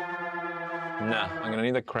 Nah, I'm gonna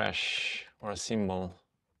need a crash or a cymbal.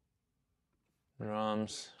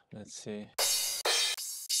 Drums, let's see.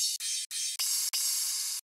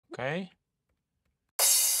 Okay.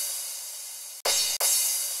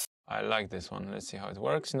 I like this one. Let's see how it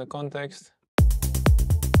works in the context.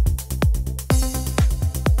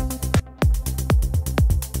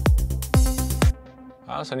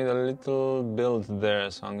 I also need a little build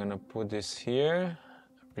there, so I'm gonna put this here,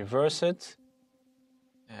 reverse it,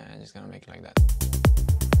 and just gonna make it like that.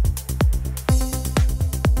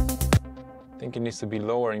 I think it needs to be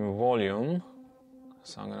lower in volume,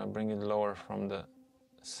 so I'm gonna bring it lower from the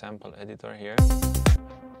sample editor here.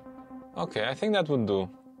 Okay, I think that would do.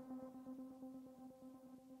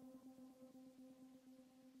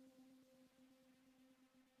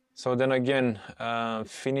 So then again,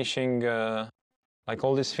 finishing, like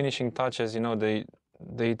all these finishing touches, you know, they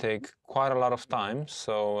take quite a lot of time.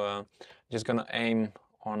 So just gonna aim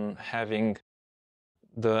on having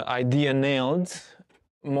the idea nailed,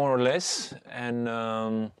 more or less, and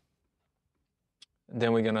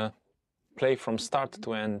then we're gonna play from start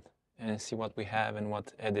to end and see what we have and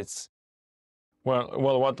what edits. Well,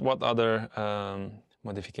 what other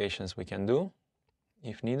modifications we can do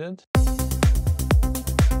if needed.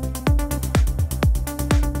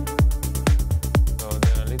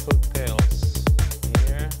 Little tails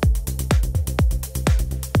here,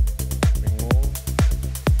 remove,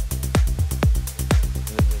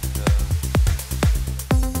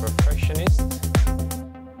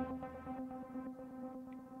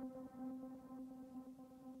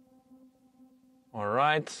 All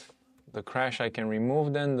right, the crash I can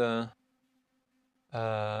remove then the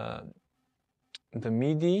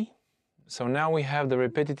MIDI. So now we have the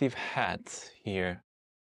repetitive hat here.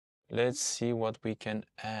 Let's see what we can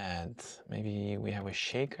add. Maybe we have a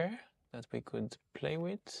shaker that we could play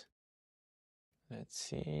with. Let's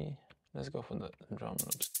see. Let's go for the drum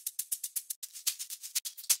loops.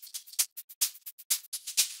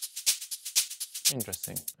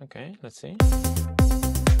 Interesting. Okay, let's see.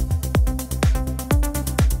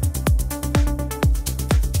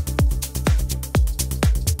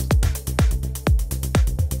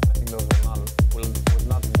 I think those would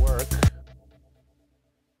not work.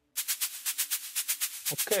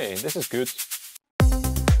 Okay, this is good.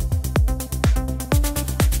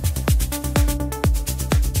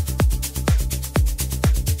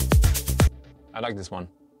 I like this one.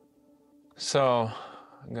 So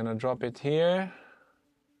I'm gonna drop it here.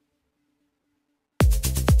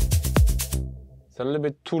 It's a little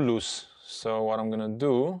bit too loose. So what I'm gonna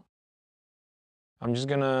do, I'm just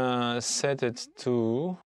gonna set it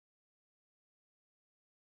to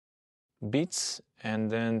beats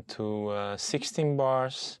and then to 16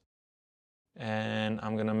 bars. And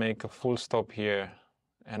I'm gonna make a full stop here.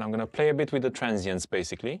 And I'm gonna play a bit with the transients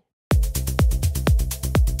basically.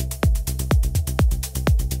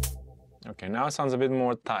 Okay, now it sounds a bit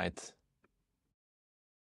more tight.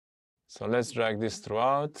 So let's drag this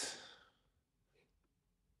throughout.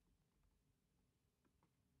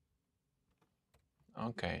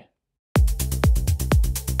 Okay.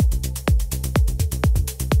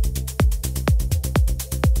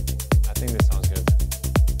 I think this sounds good.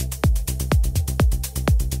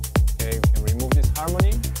 Okay, we can remove this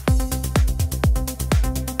harmony.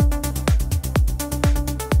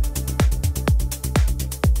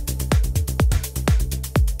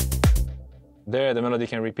 There, the melody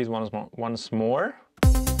can repeat once more.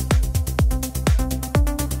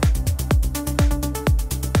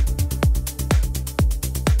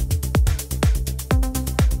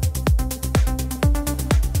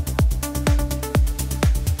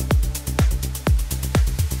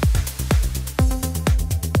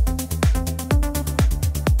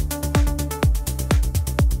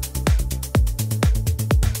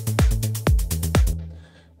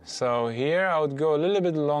 So here I would go a little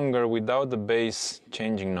bit longer without the bass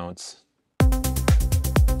changing notes.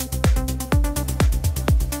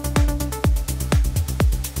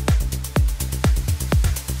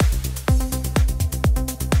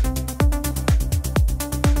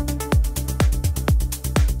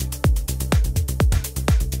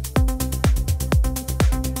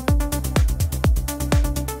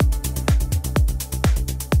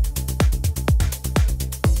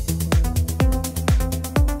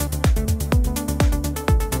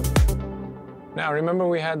 Now remember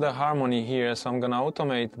we had the harmony here, so I'm gonna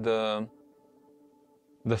automate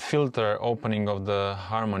the filter opening of the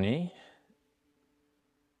harmony.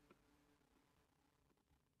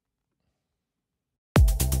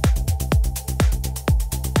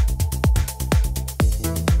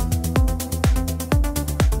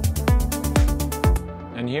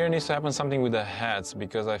 And here needs to happen something with the hats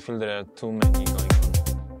because I feel there are too many going on.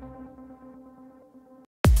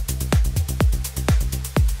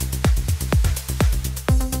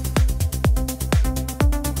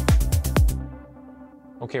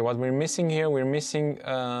 Okay, what we're missing here, we're missing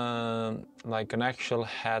like an actual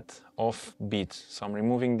hat off beat. So I'm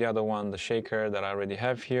removing the other one, the shaker that I already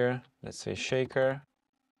have here. Let's say shaker.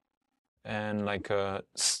 And like a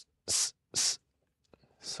s, s, s.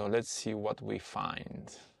 So let's see what we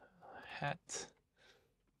find. Hat.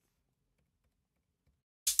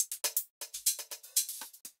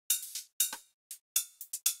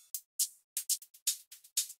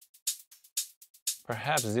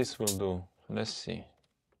 Perhaps this will do. Let's see.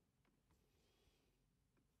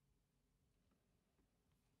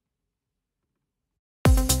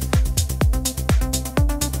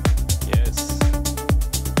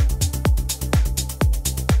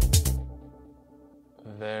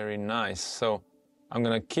 Very nice. So I'm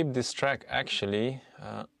gonna keep this track actually.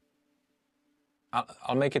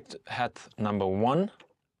 I'll make it hat number 1.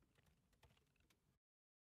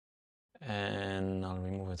 And I'll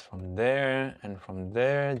remove it from there and from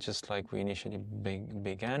there, just like we initially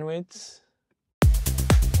began with.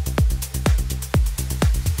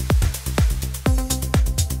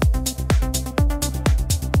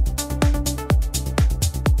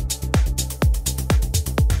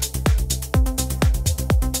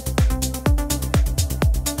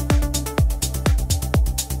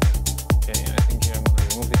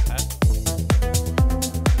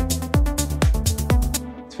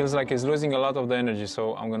 Feels like it's losing a lot of the energy,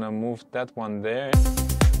 so I'm gonna move that one there.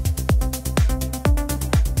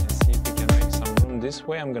 this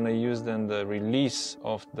way, I'm gonna use then the release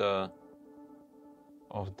of the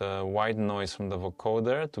white noise from the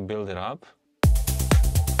vocoder to build it up.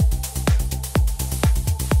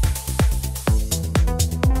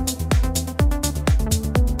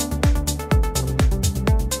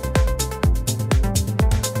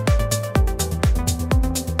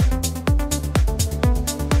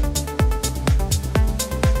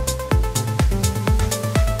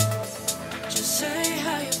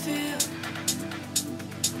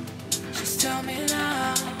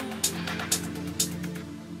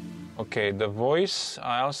 Okay, the voice,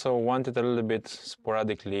 I also want it a little bit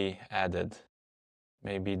sporadically added.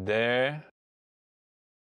 Maybe there,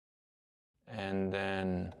 and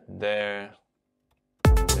then there,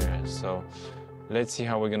 there. So let's see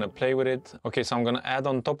how we're gonna play with it. Okay, so I'm gonna add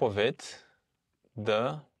on top of it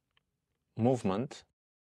the movement,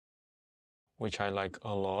 which I like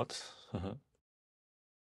a lot.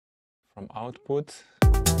 From output.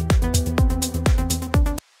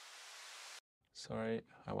 Sorry,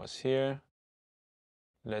 I was here.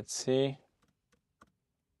 Let's see.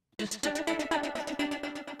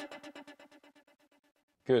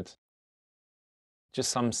 Good. Just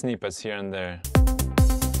some snippets here and there.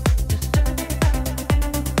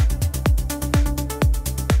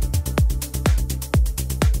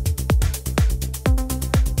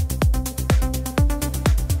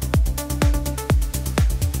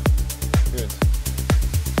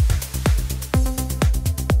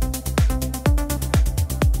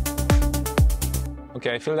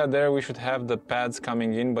 Okay, I feel that there we should have the pads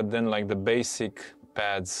coming in, but then like the basic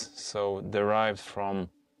pads, so derived from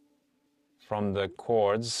the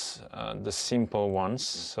chords, the simple ones.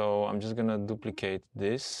 So I'm just gonna duplicate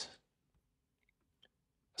this.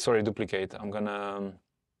 Sorry, duplicate. I'm gonna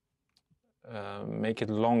make it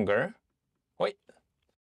longer. Wait.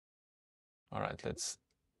 All right, let's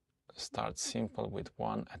start simple with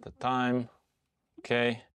one at a time.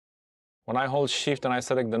 Okay. When I hold Shift and I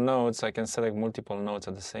select the notes, I can select multiple notes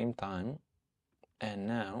at the same time. And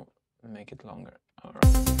now, make it longer. All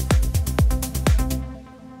right.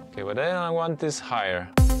 Okay, but then I want this higher.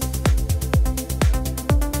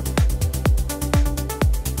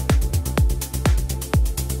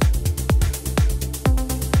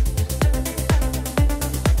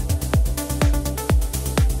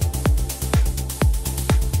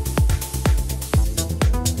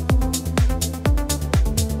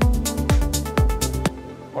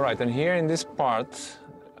 And here in this part,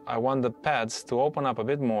 I want the pads to open up a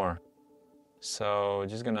bit more. So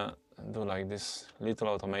just gonna do like this little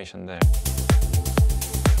automation there.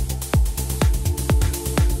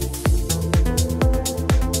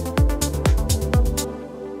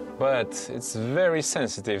 But it's very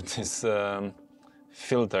sensitive, this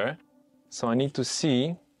filter. So I need to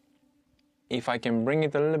see if I can bring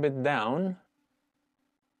it a little bit down.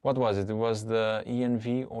 What was it? It was the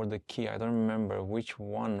ENV or the key. I don't remember which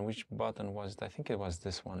one, which button was it. I think it was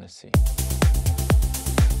this one. Let's see.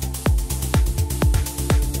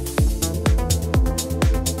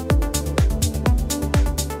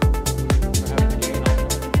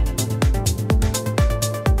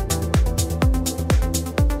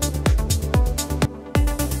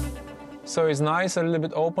 So it's nice, a little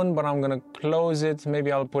bit open, but I'm gonna close it.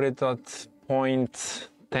 Maybe I'll put it at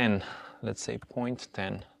 0.10. Let's say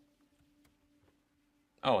 0.10.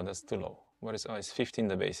 Oh, that's too low. What is? Oh, it's 15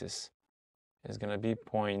 the basis. It's gonna be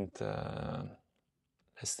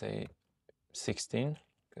let's say 16,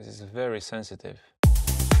 because it's very sensitive.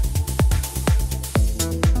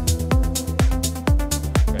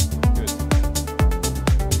 Okay, good.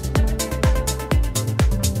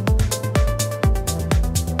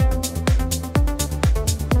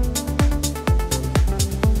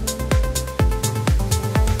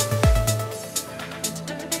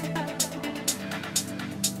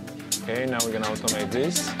 Okay, now we're gonna automate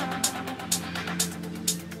this.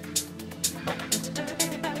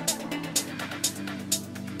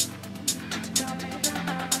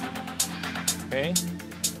 Okay.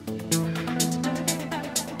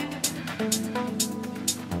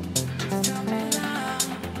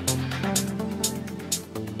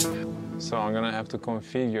 So I'm gonna have to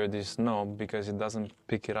configure this knob because it doesn't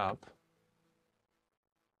pick it up.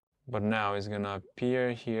 But now it's gonna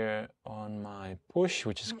appear here on my push,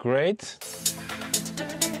 which is great.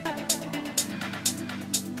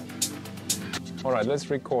 All right, let's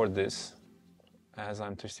record this as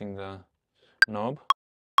I'm twisting the knob.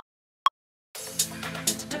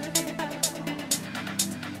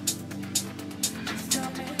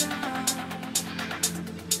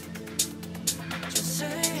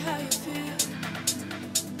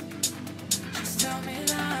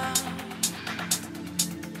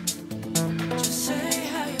 Just say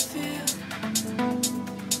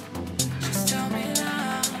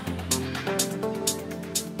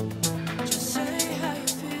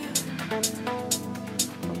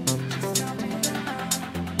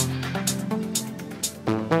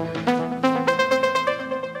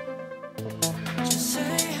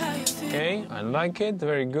like it,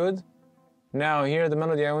 very good. Now here the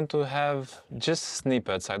melody I want to have just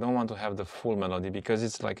snippets. I don't want to have the full melody because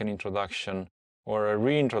it's like an introduction or a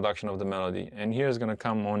reintroduction of the melody. And here's gonna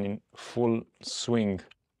come on in full swing,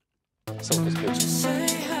 so to speak. Just say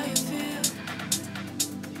how you feel.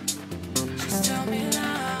 Just tell me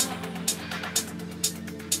now.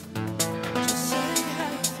 Just say how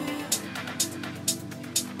you feel.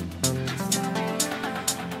 Just tell me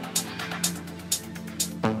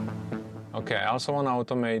now. Okay, I also want to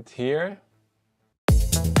automate here.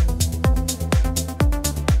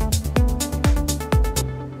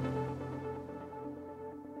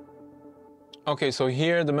 Okay, so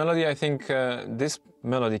here the melody, I think this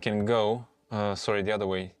melody can go, sorry, the other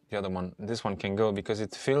way, the other one, this one can go because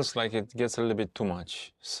it feels like it gets a little bit too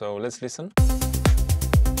much. So let's listen.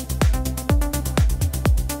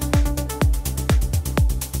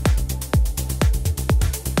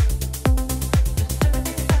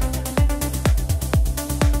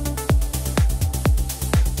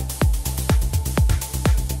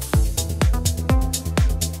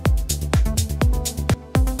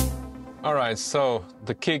 Alright, so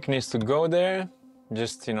the kick needs to go there,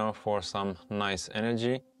 just, you know, for some nice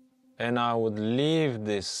energy. And I would leave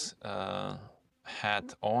this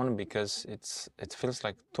hat on because it feels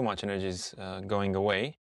like too much energy is going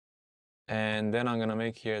away. And then I'm gonna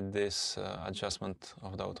make here this adjustment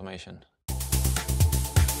of the automation.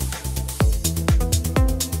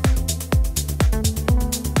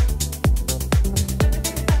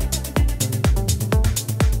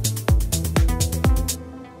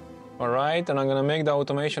 Alright, and I'm gonna make the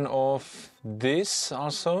automation of this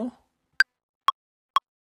also.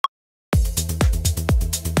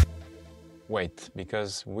 Wait,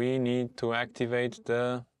 because we need to activate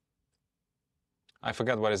the... I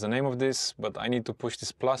forgot what is the name of this, but I need to push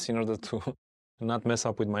this plus in order to not mess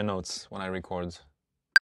up with my notes when I record.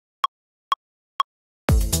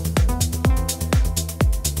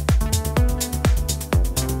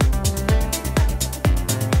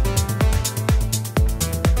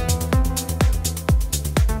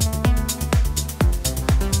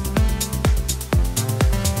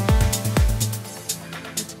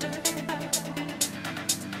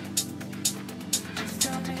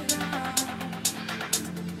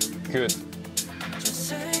 Good.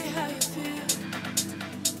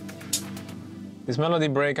 This melody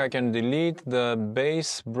break I can delete. The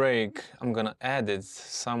bass break, I'm gonna add it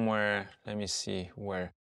somewhere. Let me see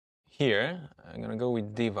where. Here, I'm gonna go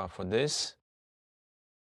with Diva for this.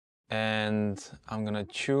 And I'm gonna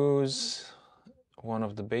choose one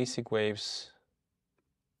of the basic waves.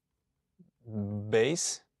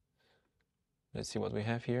 Bass. Let's see what we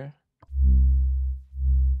have here.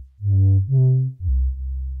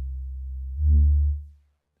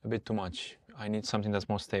 A bit too much. I need something that's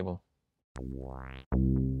more stable.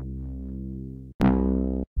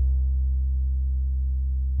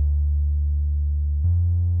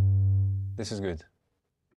 This is good.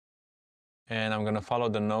 And I'm gonna follow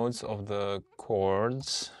the notes of the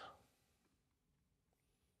chords.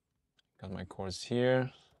 Got my chords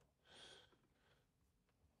here.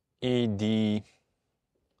 E, D,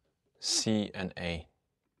 C, and A.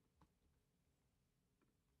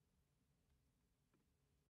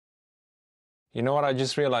 You know what I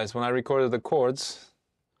just realized? When I recorded the chords,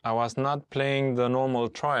 I was not playing the normal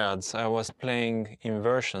triads, I was playing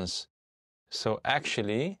inversions. So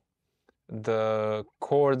actually, the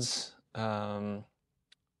chords,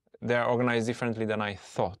 they're organized differently than I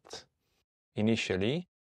thought initially.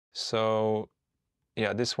 So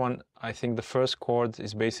yeah, this one, I think the first chord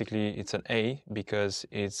is basically, it's an A because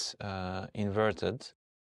it's inverted.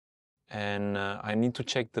 And I need to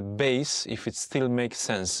check the bass if it still makes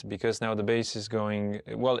sense, because now the bass is going,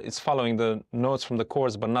 well, it's following the notes from the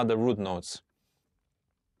chords, but not the root notes.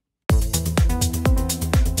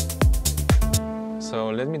 So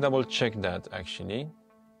let me double check that actually.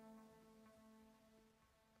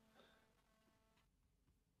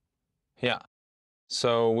 Yeah,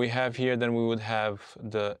 so we have here, then we would have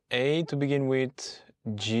the A to begin with,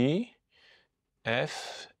 G,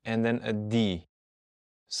 F, and then a D.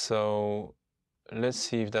 So let's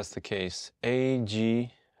see if that's the case. A,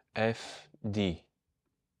 G, F, D.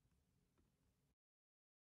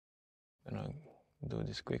 I'm gonna do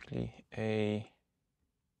this quickly. A,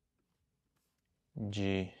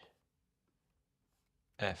 G,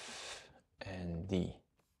 F, and D.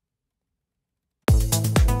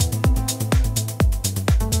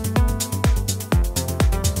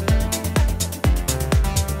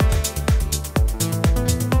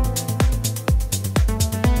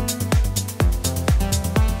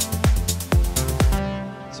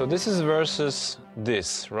 So this is versus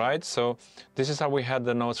this, right? So this is how we had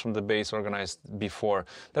the notes from the bass organized before.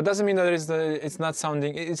 That doesn't mean that it's not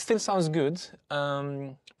sounding, it still sounds good,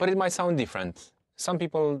 but it might sound different. Some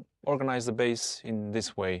people organize the bass in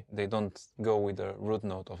this way. They don't go with the root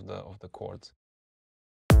note of the chords.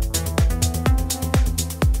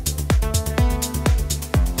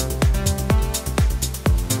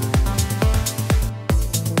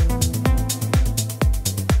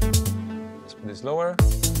 Let's put this lower.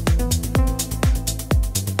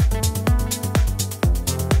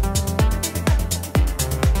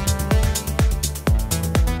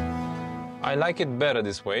 I like it better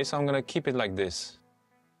this way, so I'm gonna keep it like this.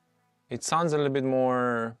 It sounds a little bit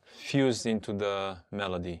more fused into the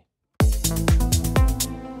melody.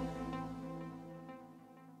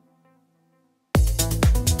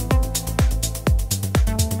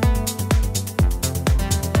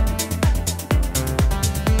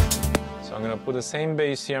 So I'm gonna put the same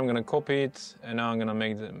bass here, I'm gonna copy it, and now I'm gonna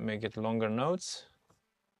make it longer notes.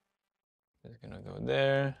 It's gonna go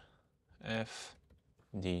there, F,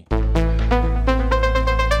 D.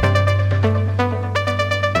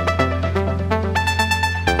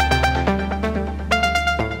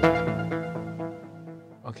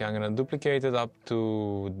 Okay, I'm gonna duplicate it up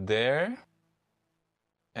to there,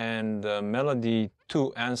 and the melody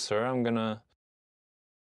to answer, I'm gonna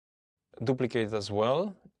duplicate it as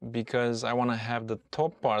well, because I want to have the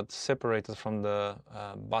top part separated from the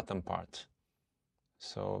bottom part.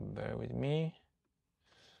 So bear with me.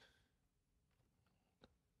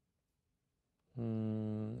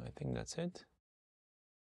 I think that's it.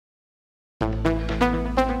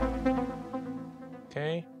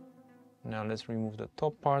 Okay, now let's remove the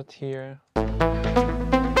top part here.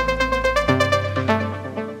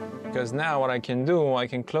 Because now what I can do, I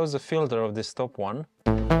can close the filter of this top one.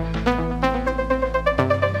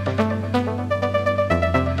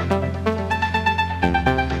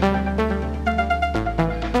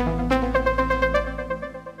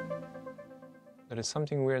 There is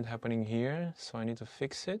something weird happening here, so I need to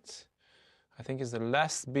fix it. I think it's the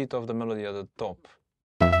last bit of the melody at the top.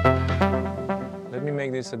 Let me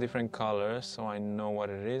make this a different color so I know what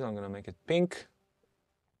it is. I'm gonna make it pink.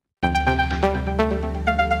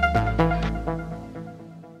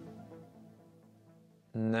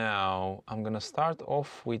 Now I'm gonna start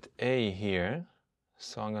off with A here.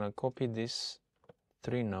 So I'm gonna copy these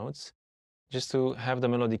 3 notes just to have the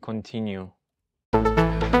melody continue.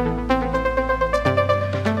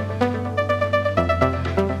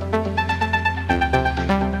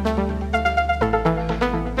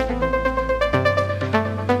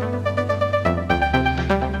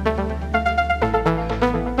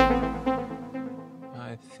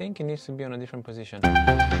 I think it needs to be on a different position.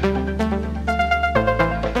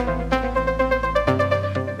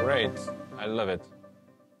 Great, I love it.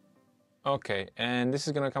 Okay, and this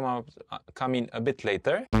is gonna come in a bit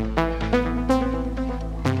later.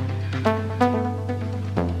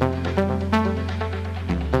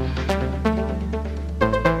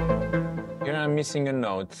 Here I'm missing a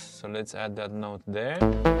note, so let's add that note there.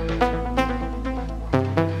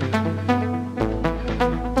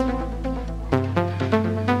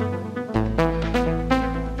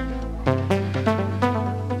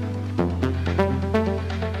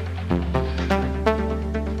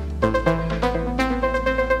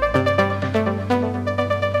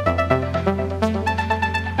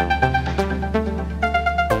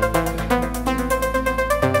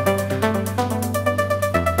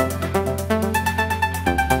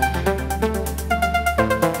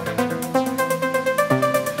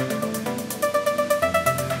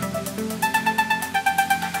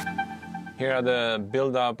 Here at the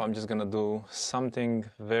build-up, I'm just gonna do something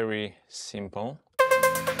very simple.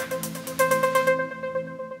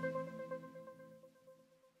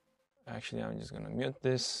 Actually, I'm just gonna mute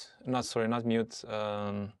this. Not mute.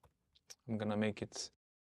 I'm gonna make it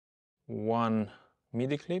one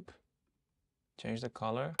MIDI clip, change the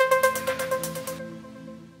color,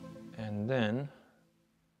 and then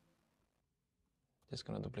just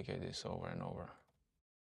gonna duplicate this over and over.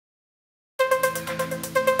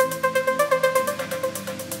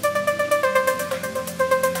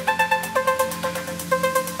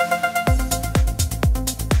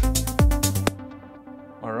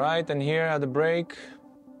 Alright, and here at the break,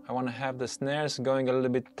 I want to have the snares going a little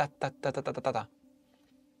bit ta-ta-ta-ta-ta-ta-ta.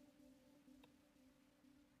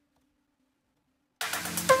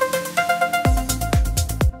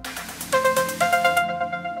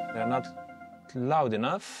 They're not loud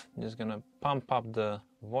enough. I'm just gonna pump up the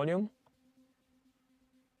volume.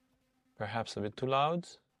 Perhaps a bit too loud.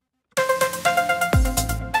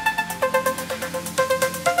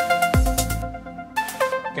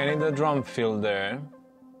 Okay, Okay, I need the drum fill there.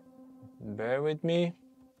 Bear with me.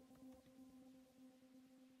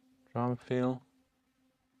 Drum fill.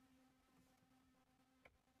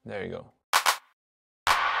 There you go.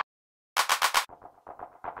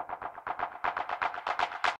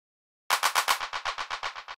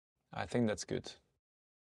 I think that's good.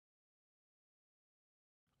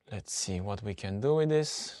 Let's see what we can do with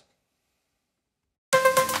this.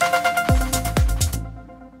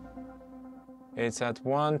 It's at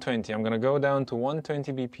 120. I'm gonna go down to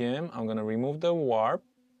 120 BPM. I'm gonna remove the warp.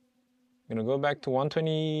 I'm gonna go back to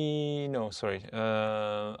 120, no, sorry.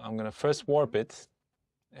 I'm gonna first warp it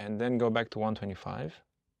and then go back to 125.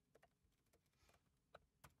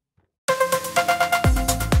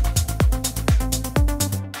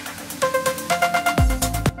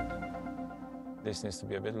 This needs to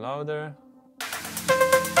be a bit louder.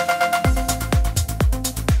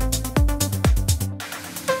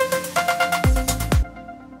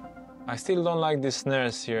 I still don't like the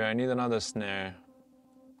snares here. I need another snare.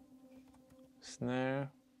 Snare.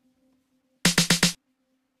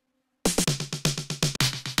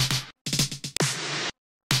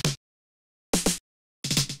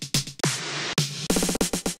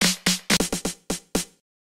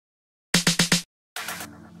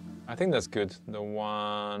 I think that's good. The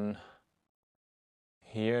one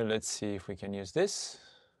here, let's see if we can use this.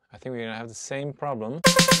 I think we're gonna have the same problem.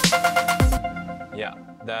 Yeah,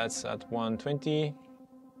 that's at 120.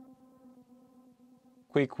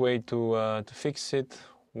 Quick way to fix it.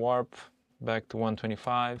 Warp back to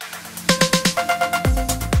 125.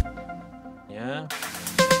 Yeah.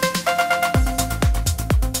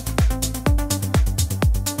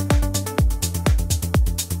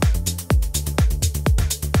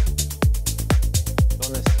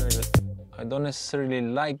 I don't necessarily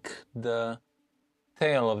like the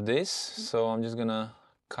tail of this, so I'm just gonna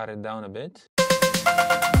cut it down a bit.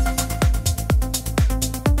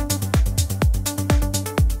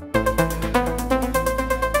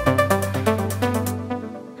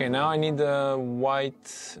 Okay, now I need a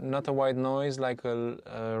white, not a white noise, like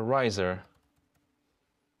a riser.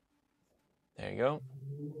 There you go.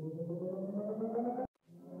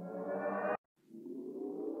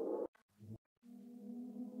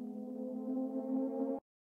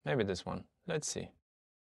 Maybe this one. Let's see.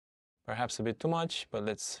 Perhaps a bit too much, but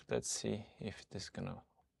let's see if this is gonna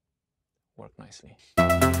work nicely.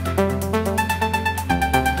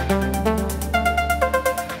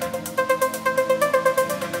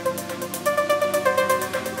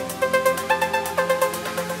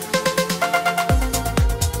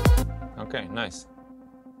 Okay, nice.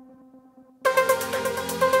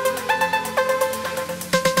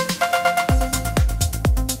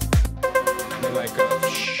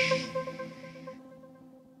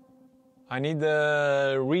 I need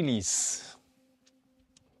a release.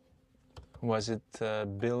 Was it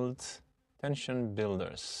build tension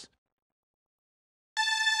builders?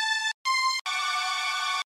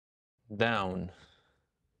 Down.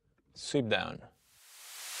 Sweep down.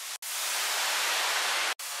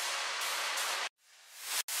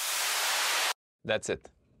 That's it.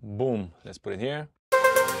 Boom. Let's put it here.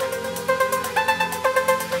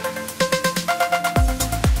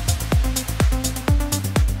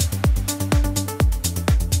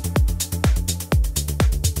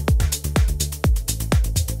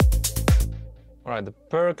 Alright, the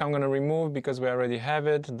perk I'm gonna remove because we already have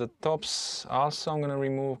it. The tops also I'm gonna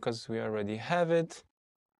remove because we already have it.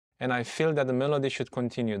 And I feel that the melody should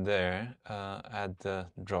continue there at the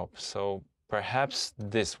drop. So perhaps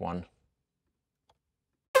this one.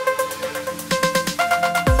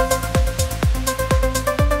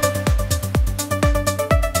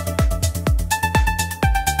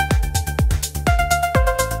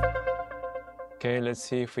 Okay, let's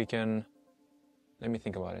see if we can, let me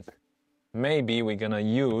think about it. Maybe we're gonna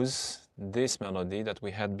use this melody that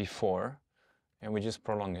we had before and we just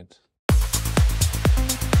prolong it.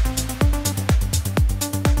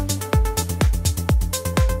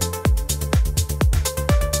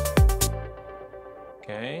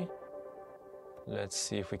 Okay, let's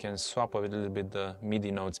see if we can swap a little bit the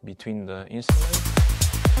MIDI notes between the instruments.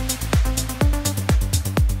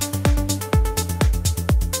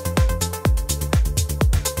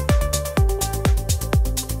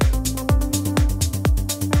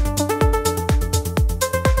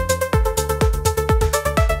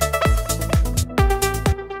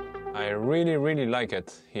 Really like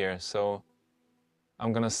it here, so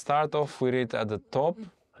I'm gonna start off with it at the top.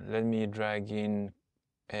 Let me drag in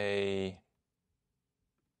a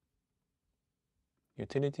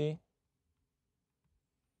utility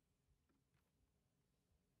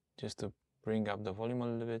just to bring up the volume a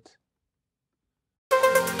little bit.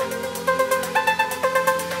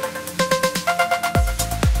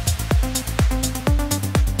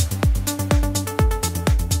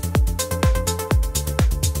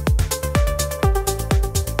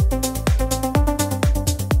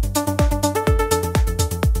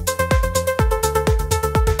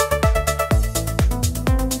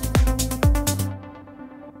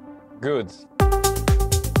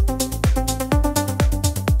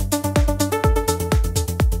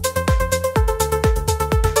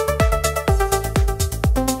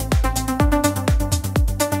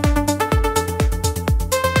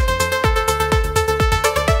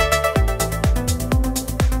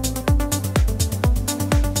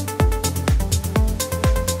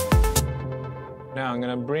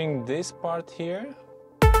 bass part here.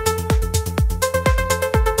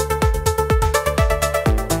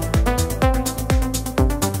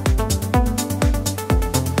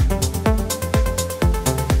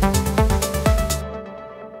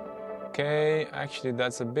 Okay, actually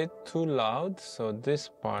that's a bit too loud, so this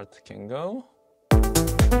part can go.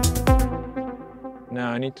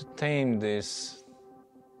 Now I need to tame this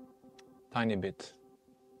tiny bit.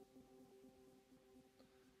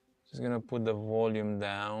 Just gonna put the volume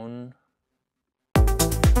down.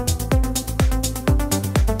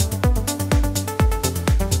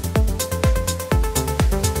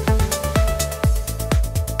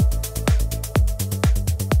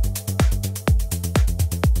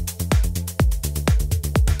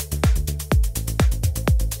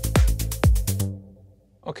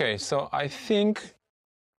 Okay, so I think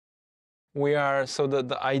we are, so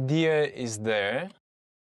the idea is there,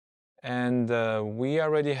 and we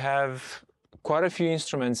already have quite a few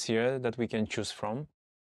instruments here that we can choose from,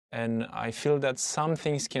 and I feel that some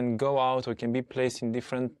things can go out or can be placed in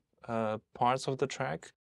different parts of the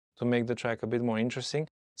track to make the track a bit more interesting.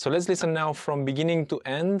 So let's listen now from beginning to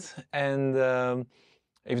end, and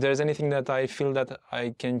if there's anything that I feel that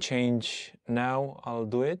I can change now, I'll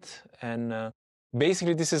do it. And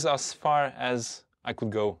basically, this is as far as I could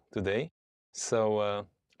go today. So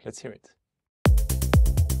let's hear it.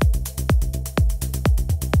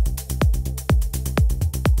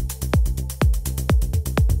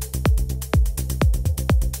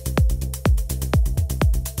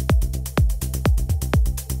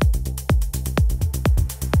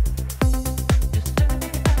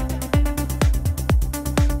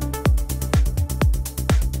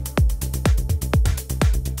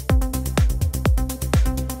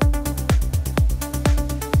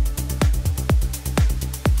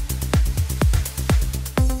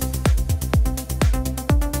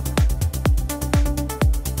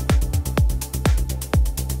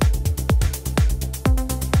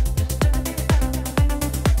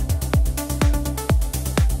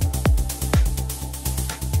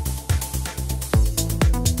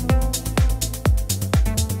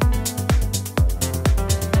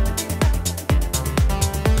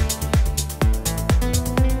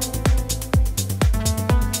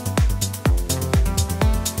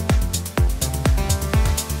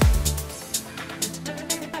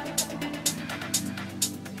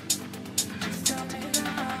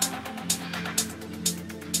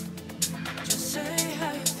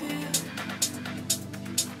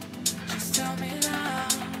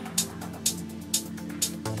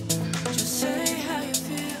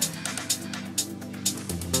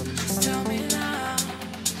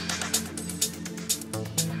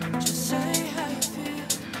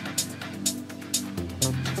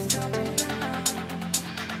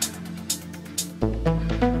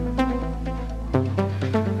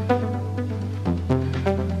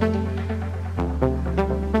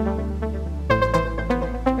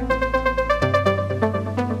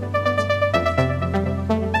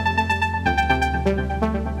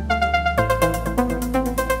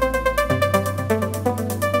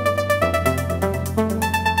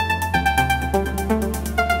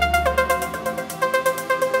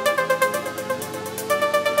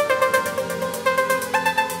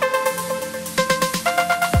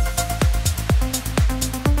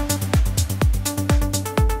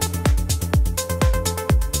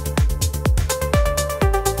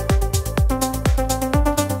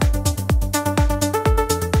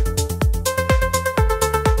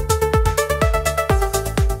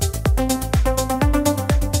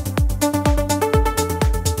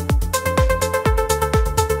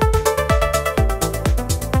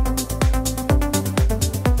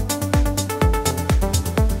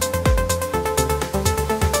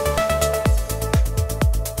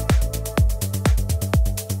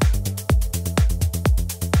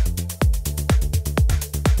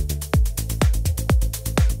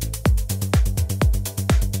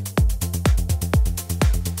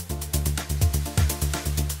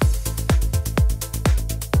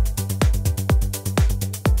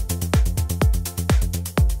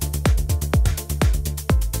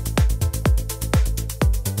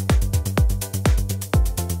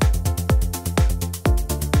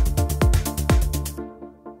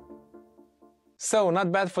 So,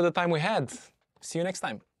 not bad for the time we had. See you next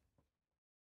time.